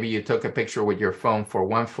 like maybe you took a picture with your phone for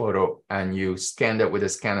one photo and you scanned it with a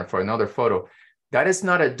scanner for another photo, that is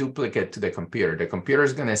not a duplicate to the computer. The computer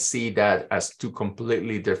is going to see that as two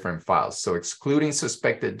completely different files. So excluding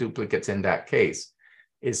suspected duplicates in that case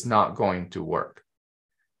is not going to work.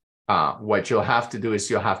 What you'll have to do is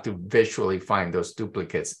you'll have to visually find those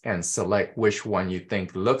duplicates and select which one you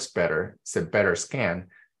think looks better, it's a better scan,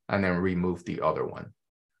 and then remove the other one.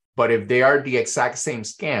 But if they are the exact same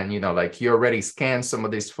scan, you know, like you already scanned some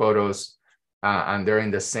of these photos and they're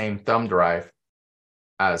in the same thumb drive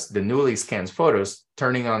as the newly scanned photos,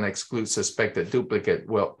 turning on exclude suspected duplicate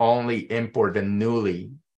will only import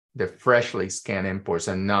the freshly scanned imports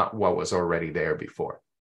and not what was already there before.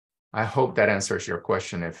 I hope that answers your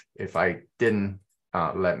question. If I didn't,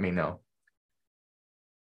 let me know.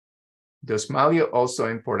 Does Mylio also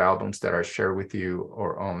import albums that are shared with you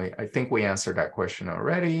or only? I think we answered that question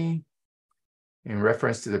already. In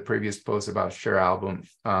reference to the previous post about share album.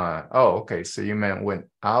 Oh, okay. So you meant when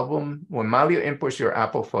Mylio imports your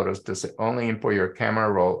Apple Photos, does it only import your camera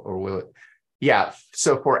roll or will it? Yeah.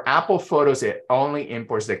 So for Apple Photos, it only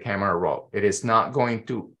imports the camera roll. It is not going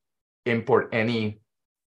to import any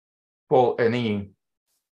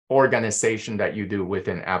organization that you do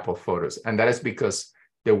within Apple Photos. And that is because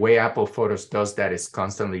the way Apple Photos does that is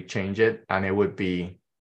constantly change it, and it would be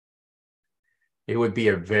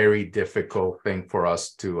a very difficult thing for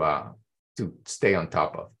us to stay on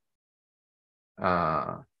top of.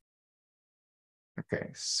 Okay,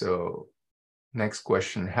 so next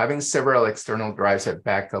question. Having several external drives at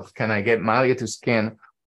backup, can I get Mylio to scan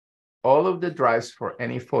all of the drives for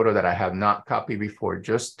any photo that I have not copied before,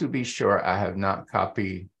 just to be sure I have not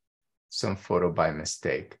copied some photo by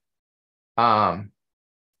mistake?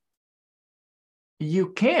 You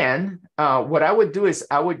can. What I would do is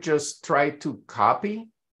I would just try to copy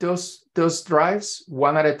those drives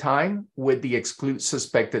one at a time with the exclude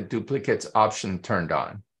suspected duplicates option turned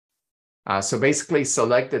on. So basically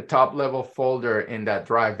select the top level folder in that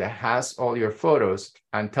drive that has all your photos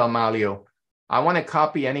and tell Mylio, I want to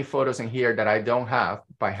copy any photos in here that I don't have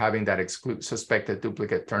by having that exclude suspected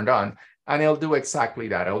duplicate turned on. And it'll do exactly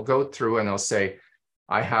that. It'll go through and it'll say,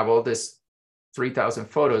 I have all this 3,000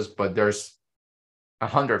 photos, but there's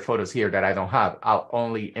 100 photos here that I don't have. I'll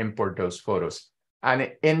only import those photos.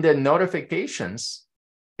 And in the notifications,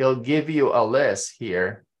 it'll give you a list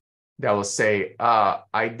here that will say,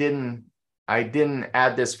 I didn't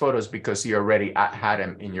add these photos because you already had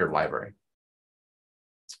them in your library.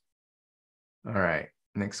 All right,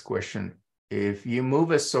 next question. If you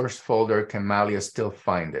move a source folder, can Mylio still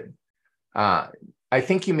find it? I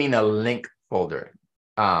think you mean a link folder.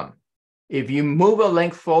 If you move a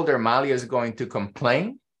link folder, Mylio is going to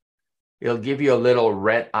complain. It'll give you a little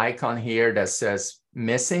red icon here that says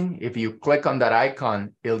missing. If you click on that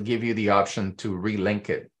icon, it'll give you the option to relink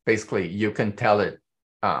it. Basically, you can tell it,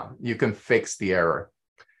 you can fix the error.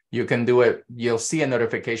 You can do it. You'll see a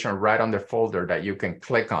notification right on the folder that you can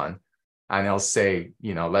click on, and it'll say,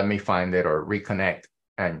 you know, let me find it or reconnect,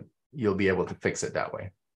 and you'll be able to fix it that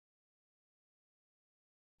way.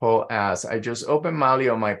 Paul asks, I just opened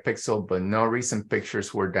Mylio on my Pixel, but no recent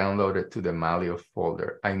pictures were downloaded to the Mylio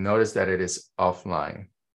folder. I noticed that it is offline.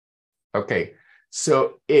 Okay,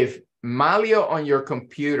 so if Mylio on your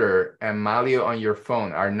computer and Mylio on your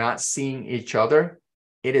phone are not seeing each other,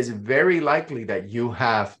 it is very likely that you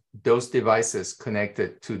have those devices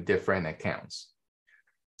connected to different accounts.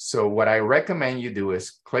 So what I recommend you do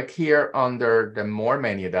is click here under the More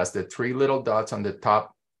menu. That's the three little dots on the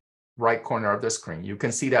top right corner of the screen. You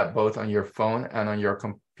can see that both on your phone and on your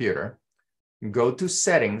computer. Go to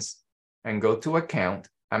Settings and go to Account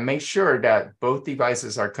and make sure that both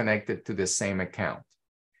devices are connected to the same account.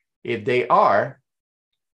 If they are,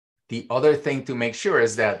 the other thing to make sure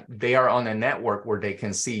is that they are on a network where they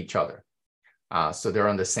can see each other. So they're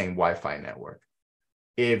on the same Wi-Fi network.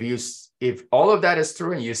 If all of that is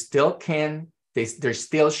true and you still can, they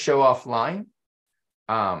still show offline,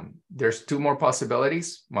 there's two more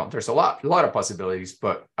possibilities. Well, there's a lot of possibilities,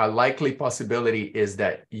 but a likely possibility is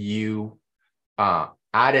that you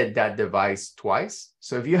added that device twice.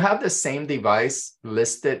 So if you have the same device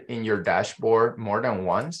listed in your dashboard more than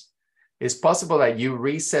once, it's possible that you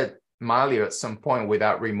reset Mylio at some point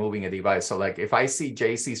without removing a device. So like if I see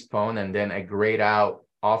JC's phone and then I grayed out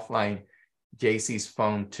offline JC's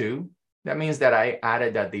phone too, that means that I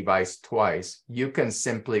added that device twice. You can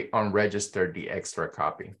simply unregister the extra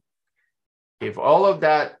copy. If all of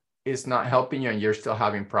that is not helping you and you're still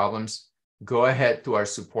having problems, go ahead to our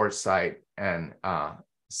support site and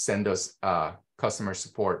send us a customer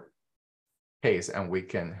support case and we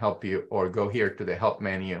can help you, or go here to the help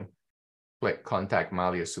menu, click contact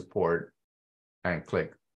Mylio support and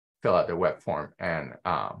click fill out the web form, and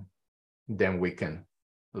then we can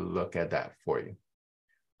look at that for you.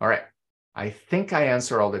 All right. I think I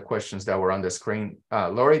answered all the questions that were on the screen.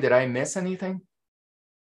 Laurie, did I miss anything?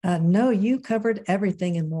 No, you covered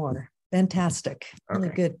everything and more. Fantastic.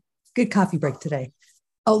 Really good coffee break today.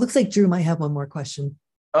 Oh, looks like Drew might have one more question.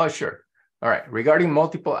 Oh, sure. All right. Regarding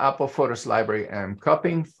multiple Apple Photos library, I'm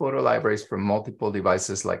copying photo libraries from multiple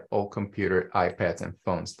devices like old computer, iPads, and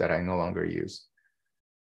phones that I no longer use.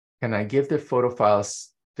 Can I give the photo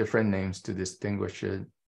files different names to distinguish it?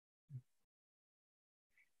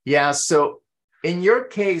 Yeah, so in your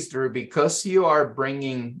case, Drew, because you are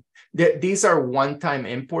bringing, these are one-time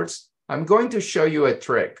imports, I'm going to show you a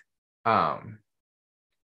trick. And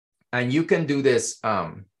you can do this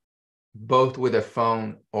both with a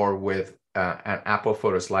phone or with an Apple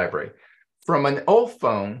Photos library. From an old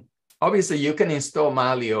phone, obviously you can install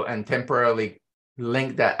Mylio and temporarily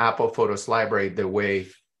link that Apple Photos library the way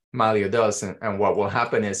Mylio does. And what will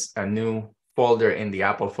happen is a new folder in the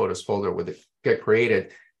Apple Photos folder will get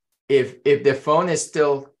created. If the phone is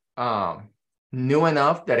still new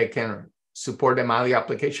enough that it can support the Mylio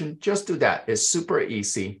application, just do that. It's super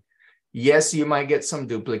easy. Yes, you might get some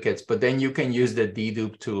duplicates, but then you can use the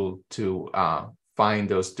dedupe tool to find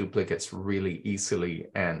those duplicates really easily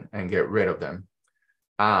and get rid of them.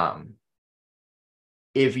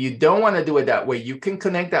 If you don't want to do it that way, you can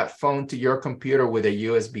connect that phone to your computer with a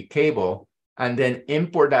USB cable and then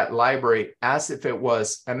import that library as if it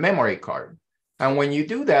was a memory card. And when you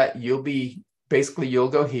do that, you'll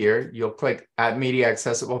go here, you'll click Add Media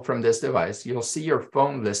Accessible from this device. You'll see your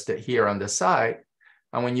phone listed here on the side.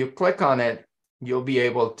 And when you click on it, you'll be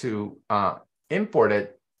able to import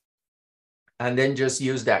it and then just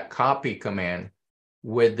use that copy command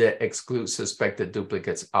with the exclude suspected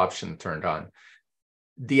duplicates option turned on.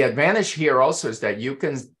 The advantage here also is that you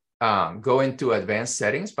can go into advanced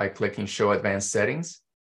settings by clicking show advanced settings.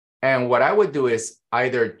 And what I would do is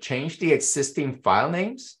either change the existing file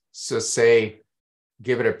names. So say,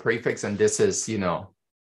 give it a prefix, and this is,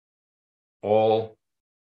 all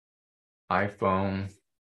iPhone,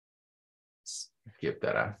 give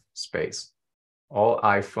that a space, all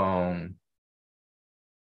iPhone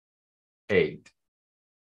 8.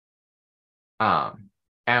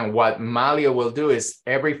 And what Mylio will do is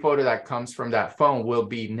every photo that comes from that phone will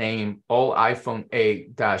be named all iPhone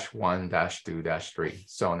 8-1-2-3,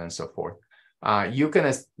 so on and so forth. You can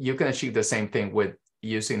achieve the same thing with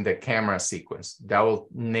using the camera sequence. That will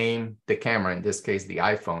name the camera, in this case, the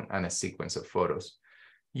iPhone, and a sequence of photos.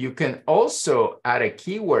 You can also add a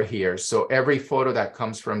keyword here. So every photo that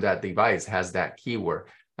comes from that device has that keyword.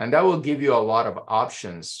 And that will give you a lot of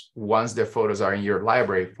options once the photos are in your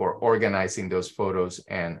library for organizing those photos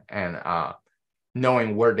and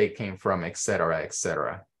knowing where they came from, et cetera, et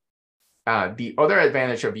cetera. The other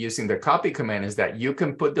advantage of using the copy command is that you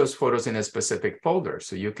can put those photos in a specific folder.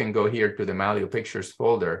 So you can go here to the Mylio Pictures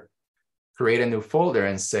folder, create a new folder,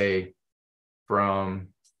 and say from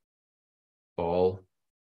all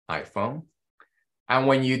iPhone. And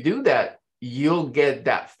when you do that, you'll get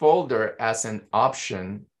that folder as an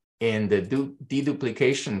option in the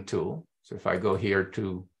deduplication tool. So if I go here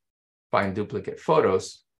to find duplicate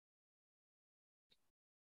photos,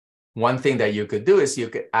 one thing that you could do is you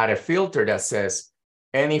could add a filter that says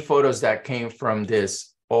any photos that came from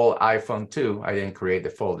this all iPhone 2, I didn't create the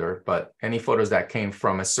folder, but any photos that came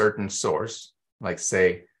from a certain source, like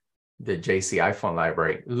say the JC iPhone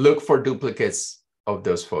library, look for duplicates of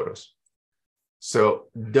those photos. So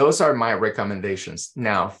those are my recommendations.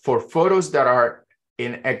 Now, for photos that are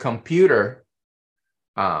in a computer,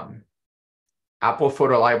 Apple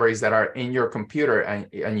photo libraries that are in your computer,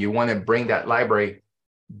 and you want to bring that library,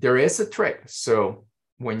 there is a trick. So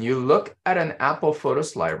when you look at an Apple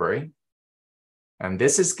Photos library, and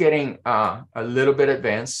this is getting a little bit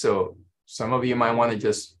advanced, so some of you might want to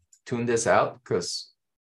just tune this out because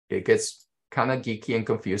it gets kind of geeky and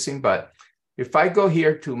confusing. But if I go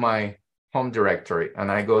here to my home directory and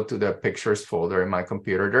I go to the pictures folder in my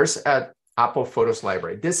computer, there's an Apple Photos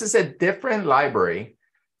library. This is a different library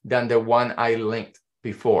than the one I linked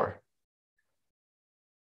before.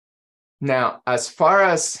 Now, as far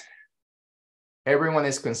as everyone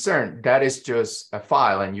is concerned, that is just a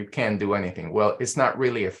file and you can't do anything. Well, it's not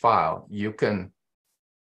really a file. You can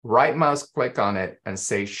right mouse click on it and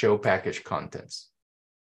say show package contents.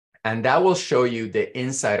 And that will show you the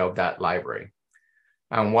inside of that library.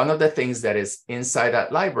 And one of the things that is inside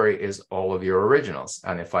that library is all of your originals.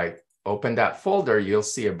 And if I open that folder, you'll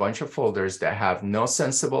see a bunch of folders that have no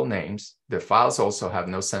sensible names. The files also have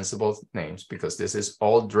no sensible names because this is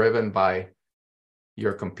all driven by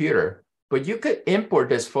your computer. But you could import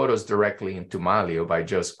these photos directly into Mylio by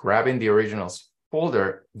just grabbing the originals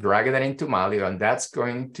folder, dragging it into Mylio, and that's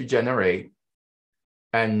going to generate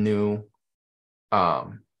a new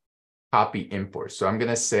copy import. So I'm going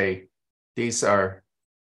to say these are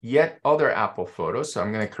yet other Apple photos. So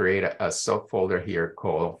I'm going to create a subfolder here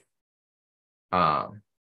called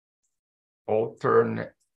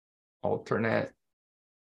alternate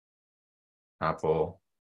Apple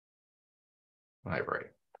library,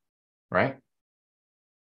 right?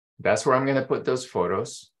 That's where I'm going to put those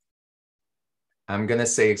photos. I'm going to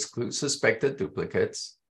say exclude suspected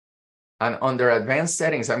duplicates. And under advanced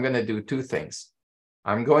settings, I'm going to do two things.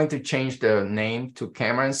 I'm going to change the name to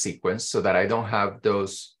camera and sequence so that I don't have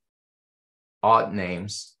those odd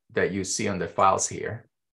names that you see on the files here.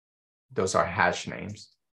 Those are hash names.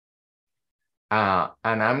 And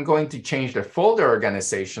I'm going to change the folder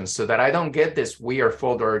organization so that I don't get this weird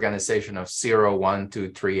folder organization of 0, 1,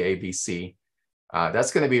 2, 3, ABC.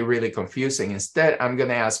 That's going to be really confusing. Instead, I'm going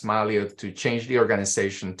to ask Mylio to change the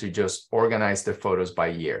organization to just organize the photos by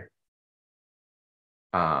year.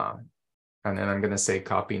 And then I'm going to say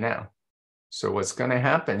copy now. So what's going to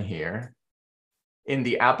happen here, in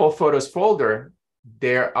the Apple Photos folder,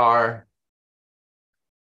 there are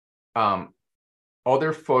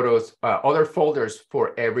other folders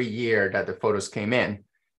for every year that the photos came in.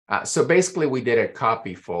 So basically we did a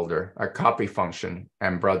copy folder, a copy function,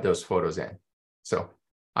 and brought those photos in. So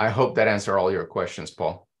I hope that answered all your questions,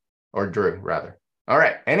 Paul. or Drew, rather. All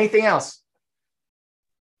right. Anything else?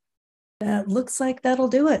 That looks like that'll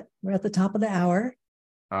do it. We're at the top of the hour.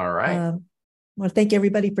 All right. I want to thank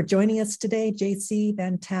everybody for joining us today. JC,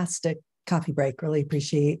 fantastic coffee break. Really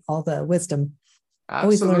appreciate all the wisdom. Absolutely.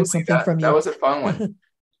 Always learn something from you. That was a fun one.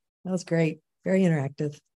 That was great. Very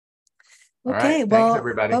interactive. All Okay, right. well, thanks,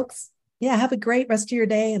 everybody. folks, yeah, have a great rest of your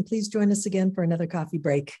day, and please join us again for another coffee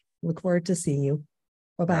break. Look forward to seeing you.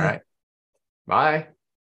 Bye-bye. All right. Bye.